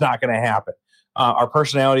 It's just not going to happen. Our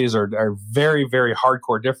personalities are very, very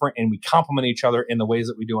hardcore different, and we complement each other in the ways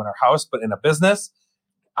that we do in our house. But in a business,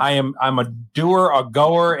 I'm a doer, a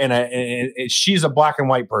goer, and she's a black and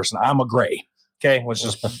white person. I'm a gray. Okay, let's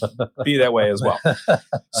just be that way as well.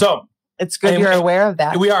 So It's good And you're we- aware of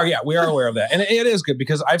that. we are aware of that. And it is good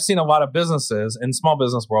because I've seen a lot of businesses in small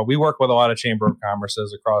business world. We work with a lot of chamber of commerces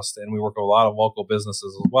across, and we work with a lot of local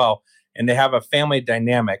businesses as well. And they have a family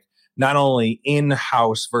dynamic, not only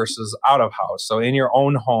in-house versus out of house. So in your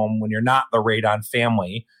own home, when you're not the Radon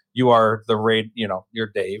family, you are the you're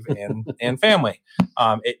Dave and family.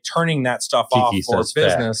 Turning that stuff off Kiki for says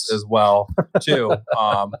business facts. as well too.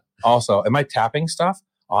 Also, am I tapping stuff?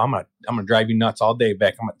 Oh, I'm gonna drive you nuts all day,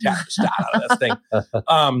 Beck. I'm gonna tap the snot out of this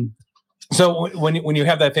thing. So when you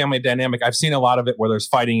have that family dynamic, I've seen a lot of it where there's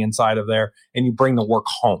fighting inside of there, and you bring the work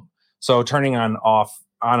home. So turning on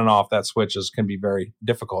and off that switches can be very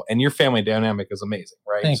difficult. And your family dynamic is amazing,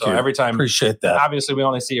 right? Thank so you. every time, Appreciate that. obviously, we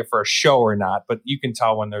only see it for a show or not, but you can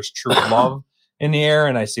tell when there's true love in the air,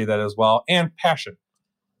 and I see that as well, and passion.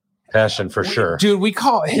 Passion for sure. Dude, we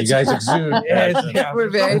call it. You guys exude passion. We're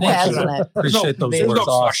very passionate. Appreciate those There's no words.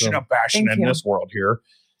 question of passion Thank in you. this world here.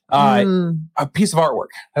 Mm. A piece of artwork.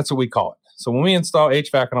 That's what we call it. So when we install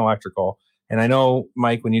HVAC and electrical, and I know,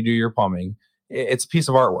 Mike, when you do your plumbing, it's a piece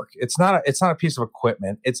of artwork. It's not a piece of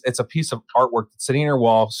equipment. It's a piece of artwork that's sitting in your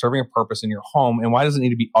wall, serving a purpose in your home. And why does it need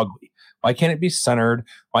to be ugly? Why can't it be centered?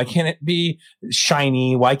 Why can't it be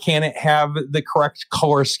shiny? Why can't it have the correct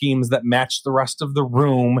color schemes that match the rest of the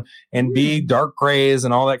room and be dark grays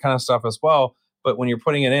and all that kind of stuff as well? But when you're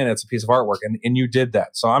putting it in, it's a piece of artwork, and you did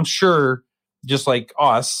that. So I'm sure, just like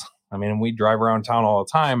us, I mean, we drive around town all the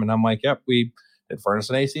time, and I'm like, yep, we did furnace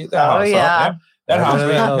and AC at that Oh, house. yeah. Yep, that house.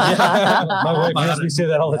 Yeah. My wife hears me say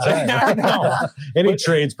that all the time. I know. Any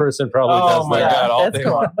tradesperson probably Oh does my that. God, all That's day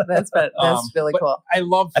cool. long. That's really but cool. I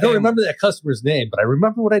love. I don't family. remember that customer's name, but I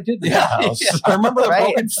remember what I did in the house. I remember the Right.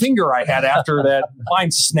 broken finger I had after that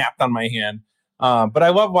line snapped on my hand. But I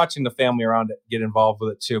love watching the family around it get involved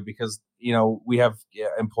with it too, because we have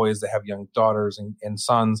employees that have young daughters and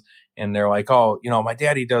sons, and they're like, oh, my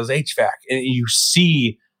daddy does HVAC, and you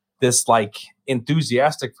see this like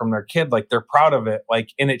enthusiastic from their kid, like they're proud of it, like,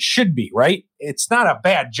 and it should be, right? It's not a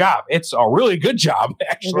bad job. It's a really good job,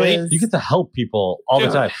 actually. It is. You get to help people all the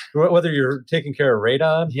Dude. time. Whether you're taking care of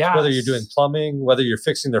radon, Yes. whether you're doing plumbing, whether you're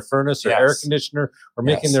fixing their furnace or air Yes. conditioner, or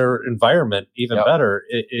making Yes. their environment even Yep. better.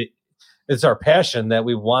 It's our passion that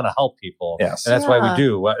we want to help people. Yes. And that's why Yeah. we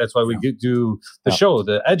do. That's why we do the Yep. show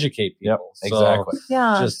to educate Yep, people. So exactly.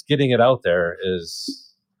 Yeah. just getting it out there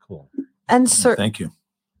is cool. And Thank you.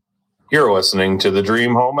 You're listening to the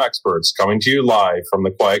Dream Home Experts coming to you live from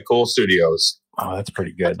the Quiet Cool Studios. Oh, that's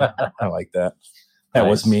pretty good. I like that. That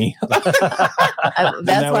was me. that's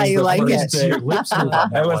that why was you the like first it. day.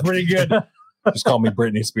 That was pretty good. Just call me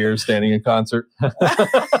Britney Spears standing in concert.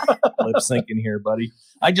 Lip syncing here, buddy.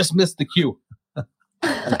 I just missed the cue.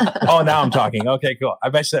 Oh, now I'm talking. Okay, cool. I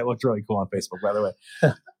bet you that looked really cool on Facebook, by the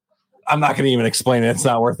way. I'm not going to even explain it. It's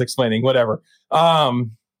not worth explaining. Whatever. So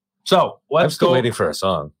I'm let's still go. waiting for a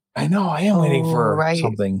song. I know. I am waiting Oh, for right.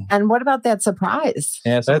 something. And what about that surprise?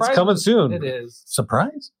 Yeah, That's coming soon. It is.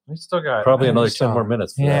 Surprise? We still got Probably I another still- 10 more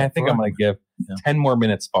minutes. for Yeah, I that. think I'm going to give Yeah. 10 more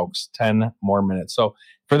minutes, folks. 10 more minutes. So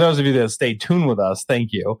for those of you that stay tuned with us, thank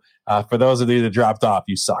you. For those of you that dropped off,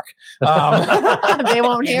 you suck. They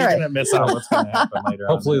won't hear You're it. going to miss out what's going to happen later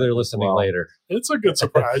on. Hopefully they're listening Well, later. It's a good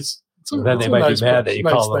surprise. Then they might be mad that you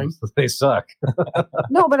call them. They suck.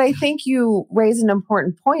 No, but I think you raise an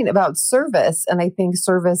important point about service, and I think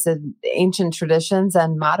service in ancient traditions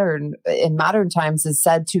and in modern times is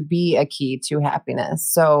said to be a key to happiness.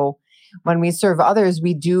 So when we serve others,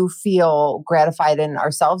 we do feel gratified in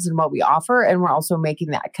ourselves and what we offer. And we're also making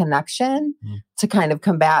that connection to kind of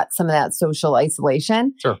combat some of that social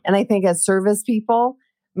isolation. Sure. And I think as service people,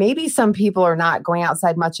 maybe some people are not going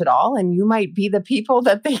outside much at all, and you might be the people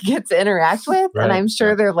that they get to interact with. Right. And I'm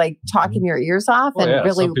sure they're like talking your ears off Well, and yeah,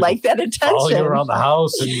 really some people like that Follow you attention. around the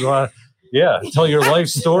house and you want tell your life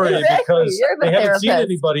story Exactly. because You're the they haven't seen therapist.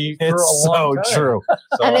 anybody for It's a long so time. true.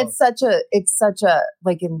 So, And it's such a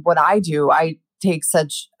like in what I do, I take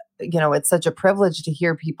such, it's such a privilege to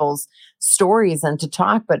hear people's stories and to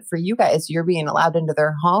talk. But for you guys, you're being allowed into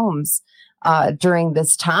their homes during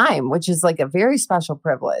this time, which is like a very special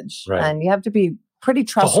privilege. Right. And you have to be pretty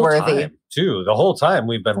the whole trustworthy. time, too. The whole time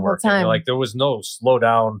we've been The whole working. time. Like there was no slow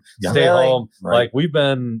down, Yeah. stay Really? home. Right. Like we've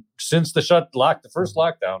been since the first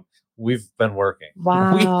lockdown, we've been working.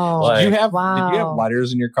 Wow. Like- Did you have Wow.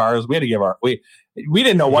 letters in your cars? We had to give we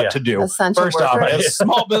didn't know what Yeah. to do. Essential First off, workers. as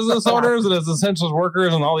small business Yeah. owners and as essential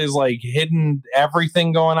workers and all these like hidden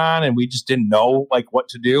everything going on, and we just didn't know like what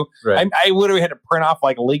to do. Right. I literally had to print off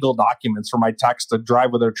like legal documents for my techs to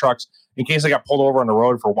drive with their trucks in case I got pulled over on the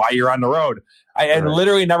road for why you're on the road. I had Right.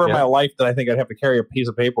 literally never in Yeah. my life that I think I'd have to carry a piece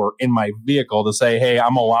of paper in my vehicle to say, hey,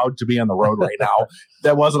 I'm allowed to be on the road right now.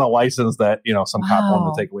 That wasn't a license that, some cop wanted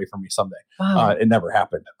Wow. to take away from me someday. Wow. It never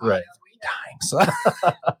happened. Right. 3 times.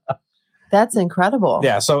 That's incredible.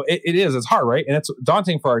 Yeah, so it is. It's hard, right? And it's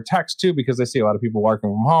daunting for our techs too because they see a lot of people working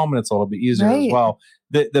from home, and it's a little bit easier as Right. well.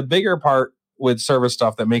 The bigger part with service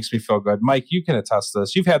stuff that makes me feel good, Mike, you can attest to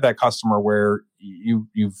this. You've had that customer where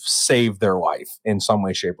you've saved their life in some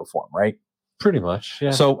way, shape, or form, right? Pretty much.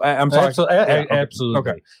 Yeah. So I'm talking. Absolutely. okay.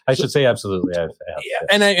 Absolutely. Okay. I should say absolutely. I've Yeah,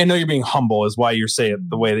 and I know you're being humble is why you say it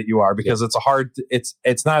the way that you are because it's a hard.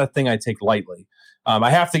 It's not a thing I take lightly.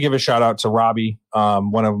 I have to give a shout out to Robbie,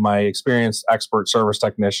 one of my experienced expert service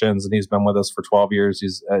technicians, and he's been with us for 12 years.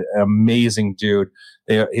 He's an amazing dude.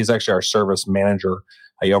 He's actually our service manager.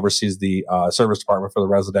 He oversees the service department for the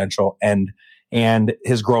residential and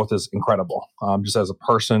his growth is incredible. Just as a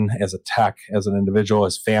person, as a tech, as an individual,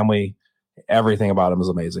 his family, everything about him is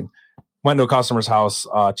amazing. Went to a customer's house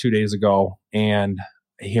 2 days ago and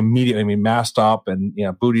he immediately masked up and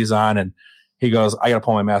booties on and he goes, I got to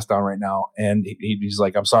pull my mask down right now. And he's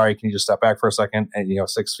like, I'm sorry. Can you just step back for a second? And,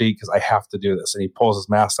 6 feet because I have to do this. And he pulls his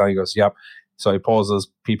mask down. He goes, yep. So he pulls his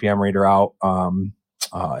PPM reader out,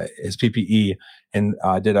 his PPE, and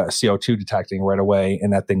did a CO2 detecting right away.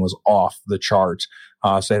 And that thing was off the chart.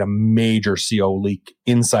 So they had a major CO leak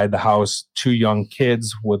inside the house, 2 young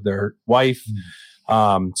kids with their wife.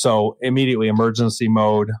 So immediately emergency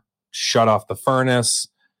mode, shut off the furnace.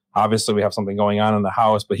 Obviously, we have something going on in the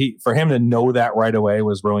house, but for him to know that right away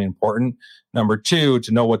was really important. Number 2,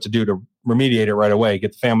 to know what to do to remediate it right away.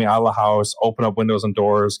 Get the family out of the house, open up windows and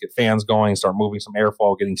doors, get fans going, start moving some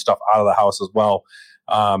airflow, getting stuff out of the house as well.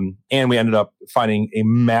 And we ended up finding a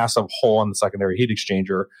massive hole in the secondary heat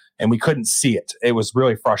exchanger, and we couldn't see it. It was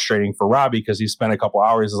really frustrating for Robbie because he spent a couple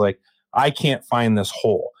hours. He's like, I can't find this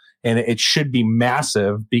hole. And it should be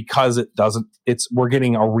massive because it doesn't. We're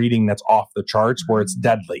getting a reading that's off the charts where it's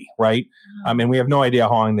deadly, right? I mean, we have no idea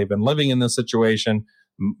how long they've been living in this situation.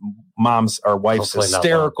 Mom's or wife's Hopefully not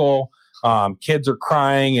hysterical. Kids are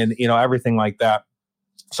crying, and everything like that.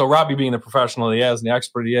 So Robbie, being the professional he is and the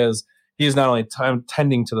expert he is, he's not only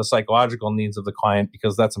tending to the psychological needs of the client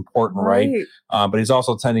because that's important, right? But he's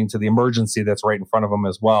also tending to the emergency that's right in front of him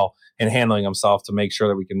as well and handling himself to make sure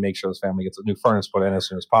that we can make sure this family gets a new furnace put in as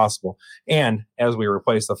soon as possible. And as we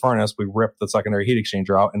replace the furnace, we ripped the secondary heat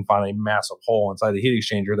exchanger out and found a massive hole inside the heat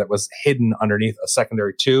exchanger that was hidden underneath a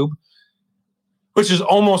secondary tube, which is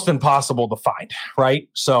almost impossible to find, right?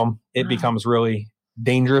 So it becomes really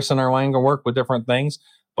dangerous in our line of work with different things.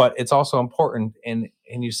 But it's also important, and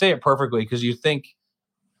you say it perfectly because you think,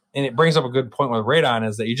 and it brings up a good point with radon,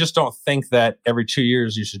 is that you just don't think that every 2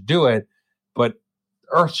 years you should do it, but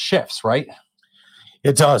Earth shifts, right?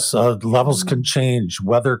 It does. Levels can change.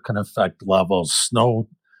 Weather can affect levels. Snow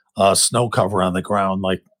cover on the ground,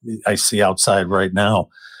 like I see outside right now.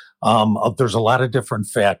 There's a lot of different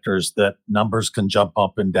factors that numbers can jump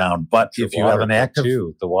up and down. But if you have an active,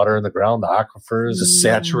 the water in the ground, the aquifers, the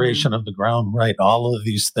saturation of the ground, right? All of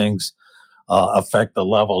these things affect the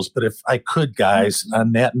levels. But if I could, guys,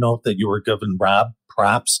 on that note that you were giving Rob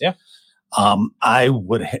props, Yeah. I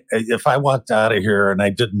would, if I walked out of here and I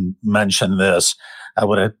didn't mention this,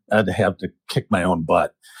 I'd have to kick my own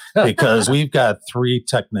butt because we've got 3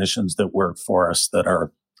 technicians that work for us that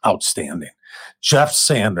are outstanding. Jeff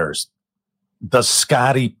Sanders, the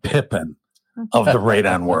Scottie Pippen of the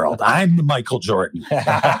radon world. I'm the Michael Jordan.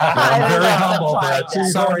 I'm very humble, but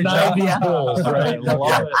sorry, Jeff. 90s Bulls, right?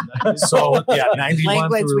 Love it. So, 91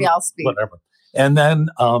 Language through we all speak. whatever. And then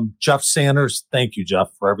Jeff Sanders, thank you, Jeff,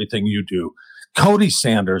 for everything you do. Cody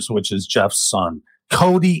Sanders, which is Jeff's son.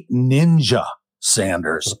 Cody Ninja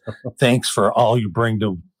Sanders, thanks for all you bring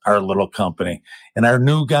to our little company. And our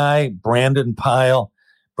new guy, Brandon Pyle.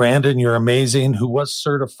 Brandon, you're amazing. Who was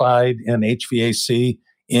certified in HVAC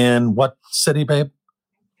in what city, babe?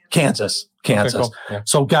 Kansas. Okay, cool. Yeah.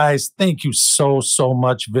 So, guys, thank you so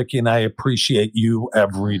much, Vicky, and I appreciate you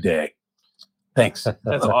every day. Thanks.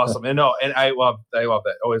 That's awesome. And I love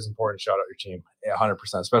that. Always important to shout out your team. 100%,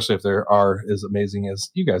 especially if they are as amazing as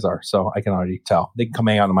you guys are. So I can already tell. They can come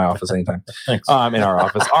hang out in my office anytime. Thanks. In our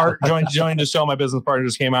office. Art joined the show. My business partner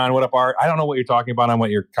just came on. What up, Art? I don't know what you're talking about on what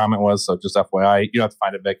your comment was. So just FYI, you don't have to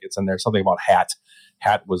find it, Vic. It's in there. Something about hat.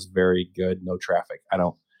 Hat was very good. No traffic.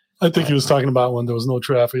 I think he was talking about when there was no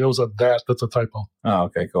traffic. It was that's a typo. Oh,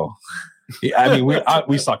 okay, cool. Yeah, I mean,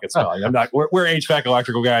 we suck at spelling. We're HVAC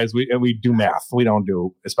electrical guys. We do math. We don't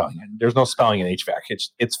do spelling. There's no spelling in HVAC.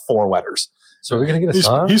 It's 4 letters. So we're gonna get a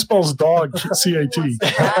song. He spells dog CAT. We're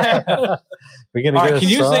gonna get a Can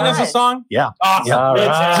you song? sing us a song? Yeah. Awesome. Yeah, all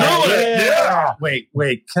right. Do it. Yeah.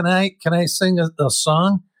 Wait. Can I sing a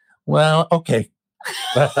song? Well, okay.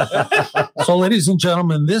 So, ladies and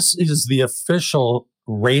gentlemen, this is the official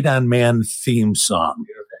Radon Man theme song.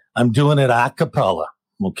 I'm doing it a cappella.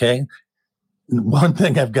 Okay. One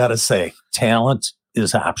thing I've got to say, talent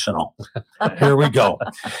is optional. Here we go.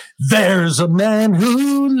 There's a man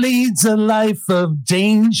who leads a life of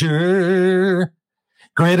danger.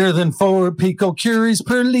 Greater than 4 picocuries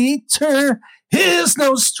per liter. Is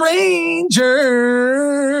no stranger.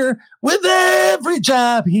 With every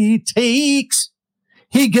job he takes,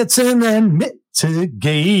 he gets in and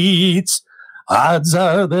mitigates. Odds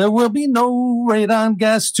are there will be no radon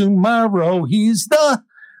gas tomorrow. He's the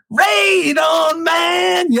Radon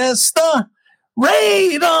Man, yes, the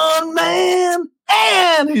Radon Man.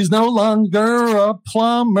 And he's no longer a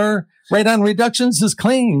plumber. Radon reductions his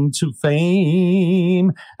claim to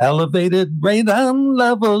fame. Elevated radon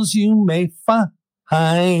levels you may find.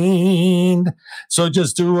 So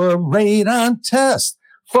just do a radon test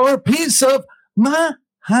for peace of mind.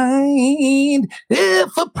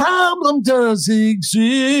 If a problem does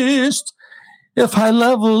exist, if high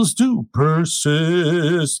levels do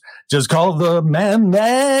persist, just call the man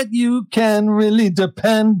that you can really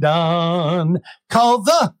depend on. Call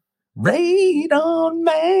the Radon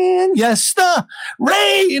Man. Yes, the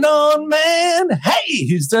Radon Man. Hey,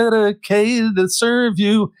 he's dedicated to serve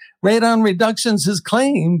you. Radon reductions his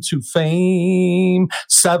claim to fame.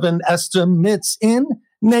 7 estimates in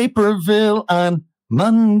Naperville on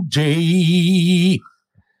Monday.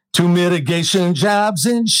 2 mitigation jobs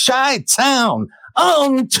in Chi-Town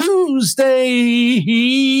on Tuesday.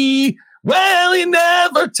 Well, he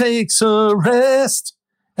never takes a rest.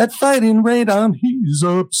 At fighting radon, he's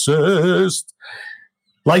obsessed.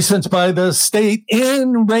 Licensed by the state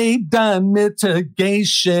in radon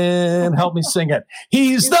mitigation. Help me sing it.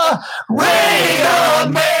 He's the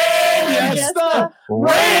Radon Man. Yes, the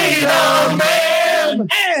Radon Man.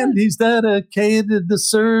 And he's dedicated to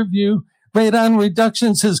serve you. Radon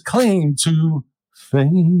reductions his claim to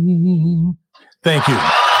fame. Thank you.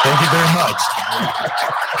 Thank you very much.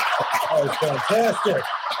 That was fantastic.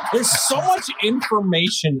 There's so much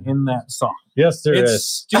information in that song. Yes, there It's is.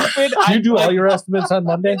 stupid. Do you do all your estimates on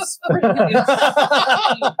Mondays?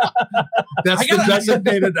 That's the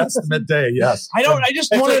designated estimate day. Yes. I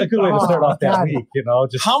just It's wanted a good way to start off that God. week, you know.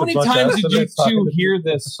 Just How a many bunch of times did you estimates talking two to- hear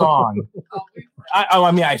this song?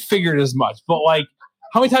 I mean, I figured as much, but like,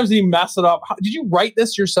 how many times did you mess it up? Did you write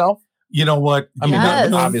this yourself? You know what? I mean,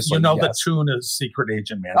 Yes. obviously, you know yes. the tune is Secret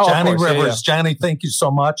Agent Man. Oh, of Johnny course, yeah, Rivers. Johnny, thank you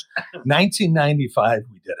so much. 1995,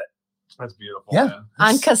 we did it. That's beautiful. Yeah. man.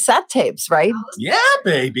 On cassette tapes, right? Yeah,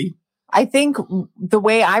 baby. I think the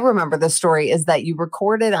way I remember the story is that you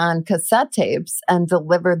recorded on cassette tapes and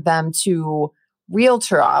delivered them to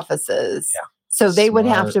realtor offices. Yeah. So they would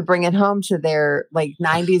have Smart. to bring it home to their like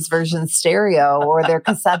 90s version stereo or their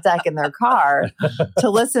cassette deck in their car to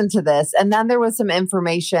listen to this. And then there was some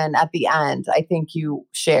information at the end, I think you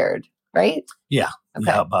shared, right? Yeah. Okay.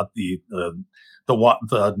 Yeah, about the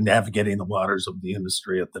navigating the waters of the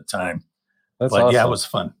industry at the time. That's But yeah, it awesome. was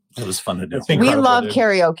fun. It was fun to do. It's We incredible, love dude.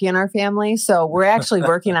 karaoke in our family. So we're actually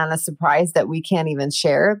working on a surprise that we can't even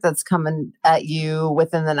share that's coming at you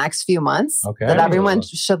within the next few months. Okay. That everyone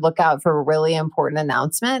should look out for a really important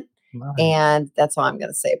announcement. And that's all I'm going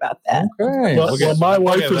to say about that. Okay. Well, my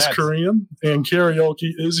wife is that. Korean, and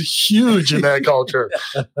karaoke is huge in that culture.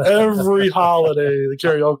 Every holiday, the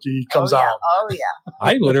karaoke comes out. Oh, yeah.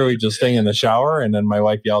 I literally just sing in the shower, and then my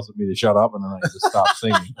wife yells at me to shut up, and then I just stop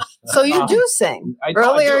singing. So you do sing. I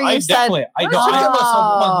Earlier do. I you said, definitely- I don't- Just give us a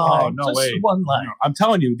one Oh, line. no Just way. one line. I'm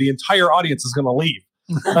telling you, the entire audience is going to leave.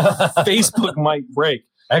 Facebook might break.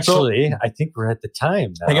 Actually, I think we're at the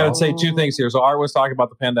time now. I got to say two things here. So Art was talking about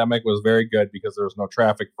the pandemic was very good because there was no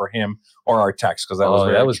traffic for him or our text because that was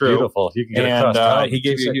very true. beautiful. You can get And across town he in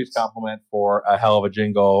gave 2 you a huge seconds. compliment for a hell of a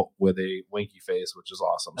jingle with a winky face, which is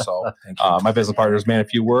awesome. So my business partner's man a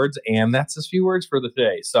few words, and that's his few words for the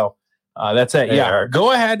day. So that's it. Hey, Yeah, Art.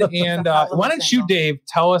 go ahead and Hell of a why don't you, jingle. Dave,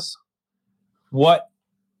 tell us what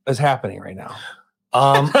is happening right now?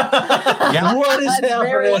 Yeah. What is That's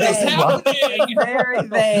very happening? vague. Very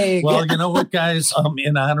vague. Well, you know what, guys?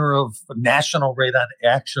 In honor of National Radon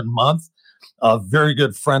Action Month, a very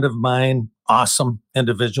good friend of mine, awesome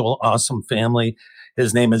individual, awesome family.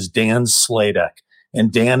 His name is Dan Sladek, and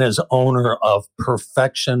Dan is owner of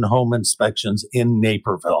Perfection Home Inspections in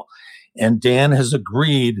Naperville. And Dan has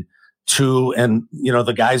agreed to, and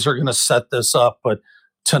the guys are going to set this up, but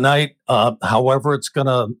tonight, however it's going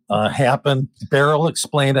to happen, Bear will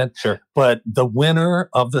explain it. Sure. But the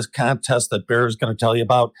winner of this contest that Bear is going to tell you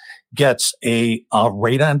about gets a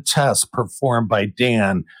radon test performed by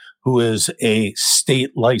Dan, who is a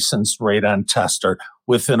state licensed radon tester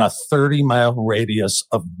within a 30-mile radius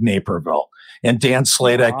of Naperville. And Dan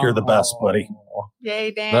Sladek, you're the best, buddy.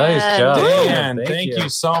 Yay, Dan. Nice job. Dan, Thank thank you. you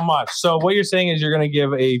so much. So what you're saying is Dan's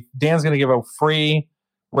going to give a free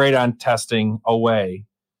radon testing away.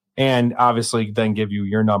 And obviously then give you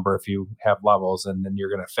your number if you have levels, and then you're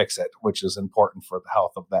going to fix it, which is important for the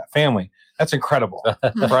health of that family. That's incredible,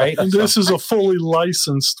 right? And this is a fully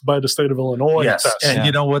licensed by the state of Illinois Yes. test. And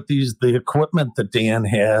you know what? The equipment that Dan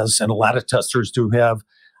has, and a lot of testers do have,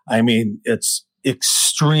 I mean, it's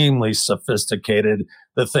extremely sophisticated.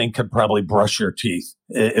 The thing could probably brush your teeth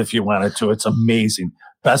if you wanted to. It's amazing.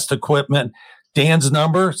 Best equipment. Dan's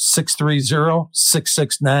number,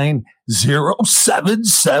 630-669-0775.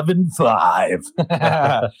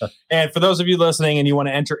 And for those of you listening and you want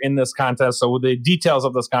to enter in this contest, so the details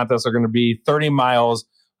of this contest are going to be 30 miles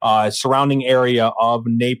surrounding area of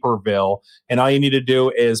Naperville. And all you need to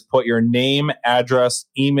do is put your name, address,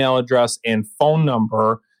 email address, and phone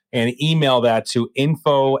number and email that to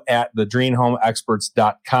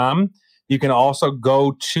info@thedreamhomeexperts.com. You can also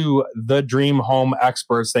go to The Dream Home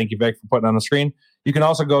Experts. Thank you, Vic, for putting it on the screen. You can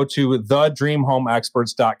also go to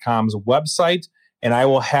thedreamhomeexperts.com's website, and I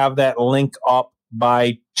will have that link up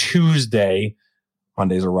by Tuesday.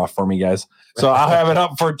 Mondays are rough for me, guys. So I'll have it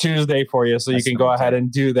up for Tuesday for you, so you can go ahead and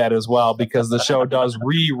do that as well, because the show does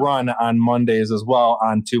rerun on Mondays as well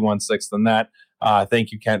on 216 and that.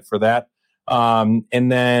 Thank you, Kent, for that.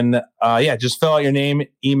 And then, just fill out your name,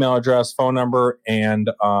 email address, phone number, and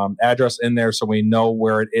address in there so we know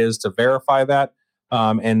where it is to verify that.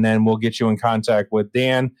 And then we'll get you in contact with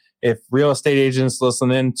Dan. If real estate agents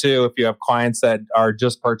listen in too, if you have clients that are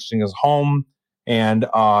just purchasing his home and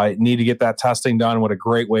need to get that testing done, what a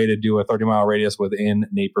great way to do a 30-mile radius within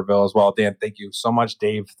Naperville as well. Dan, thank you so much.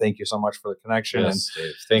 Dave, thank you so much for the connection. Yes,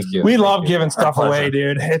 Dave. Thank you. We Thank love you. giving Our stuff away, pleasure.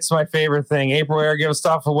 dude. It's my favorite thing. April Air gives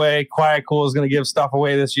stuff away. Quiet Cool is going to give stuff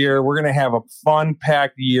away this year. We're going to have a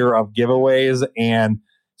fun-packed year of giveaways, and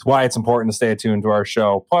it's why it's important to stay attuned to our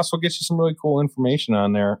show. Plus, we'll get you some really cool information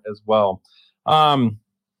on there as well.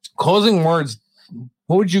 Closing words,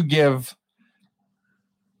 what would you give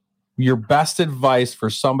your best advice for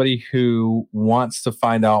somebody who wants to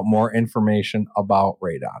find out more information about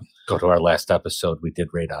radon? Go to our last episode. We did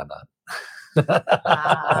radon on.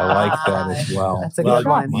 I like that as well. That's a Well, good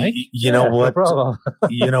one. You know Yeah, no what? problem.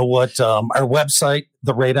 You know what? Our website,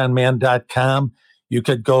 theradonman.com. You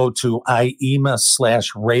could go to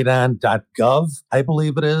IEMA/radon.gov, I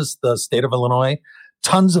believe it is, the state of Illinois.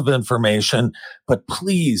 Tons of information. But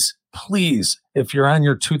please, if you're on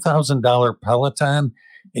your $2,000 Peloton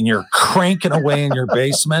and you're cranking away in your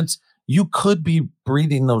basement, you could be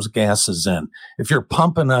breathing those gases in. If you're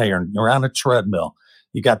pumping iron, you're on a treadmill,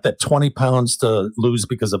 you got that 20 pounds to lose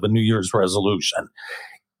because of a New Year's resolution.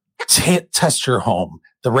 Test your home.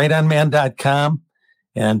 TheRadonMan.com.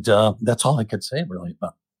 And that's all I could say really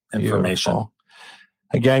about information. Beautiful.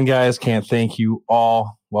 Again, guys, can't thank you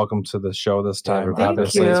all. Welcome to the show this time. Thank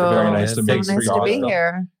Obviously, you. it's very nice to So meet nice you. to be Awesome.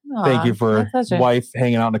 here. Thank you Aw, for my pleasure. wife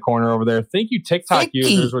hanging out in the corner over there. Thank you, TikTok Vicky.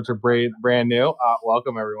 users, which are brand new.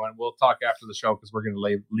 Welcome, everyone. We'll talk after the show because we're going to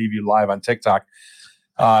leave you live on TikTok.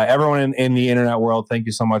 Everyone in the internet world, thank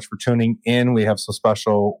you so much for tuning in. We have some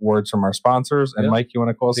special words from our sponsors. And Mike, you want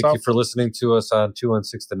to close us out? Thank you for listening to us on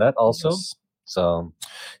 216 The Net also. Yes. So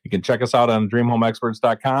you can check us out on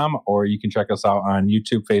dreamhomeexperts.com, or you can check us out on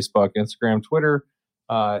YouTube, Facebook, Instagram, Twitter,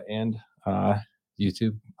 and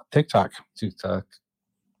YouTube, TikTok.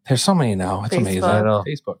 There's so many now. It's Facebook. amazing. I know.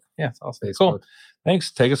 Facebook. Yeah, it's awesome. Cool.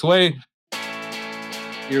 Thanks. Take us away.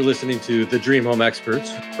 You're listening to The Dream Home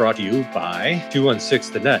Experts, brought to you by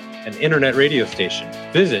 216 The Net, an internet radio station.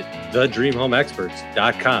 Visit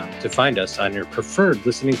thedreamhomeexperts.com to find us on your preferred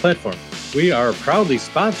listening platform. We are proudly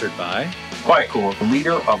sponsored by QuietCool, the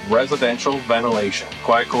leader of residential ventilation.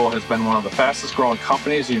 QuietCool has been one of the fastest growing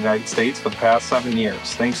companies in the United States for the past 7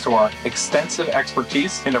 years. Thanks to our extensive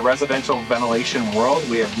expertise in the residential ventilation world,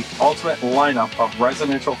 we have the ultimate lineup of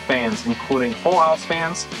residential fans, including whole house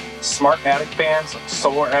fans, smart attic fans,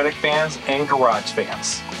 solar attic fans, and garage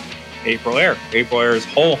fans. April Air. April Air's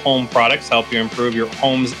whole home products help you improve your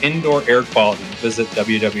home's indoor air quality. Visit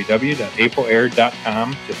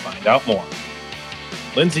www.aprilair.com to find out more.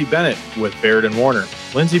 Lindsay Bennett with Baird & Warner.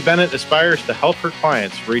 Lindsay Bennett aspires to help her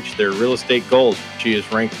clients reach their real estate goals. She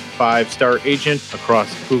is ranked 5-star agent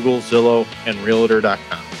across Google, Zillow, and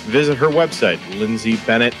Realtor.com. Visit her website,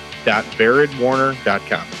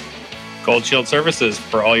 lindsayBennett.bairdwarner.com. Gold Shield Services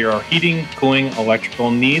for all your heating, cooling,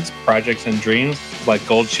 electrical needs, projects, and dreams. Let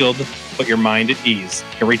Gold Shield put your mind at ease.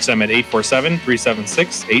 You can reach them at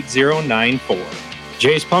 847-376-8094.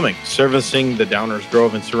 Jay's Plumbing, servicing the Downers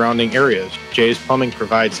Grove and surrounding areas. Jay's Plumbing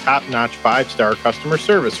provides top-notch 5-star customer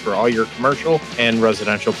service for all your commercial and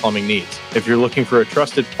residential plumbing needs. If you're looking for a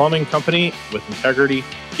trusted plumbing company with integrity,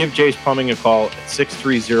 give Jay's Plumbing a call at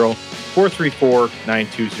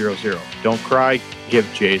 630-434-9200. Don't cry,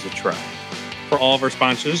 give Jay's a try. For all of our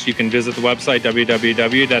sponsors, you can visit the website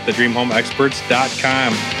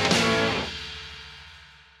www.thedreamhomeexperts.com.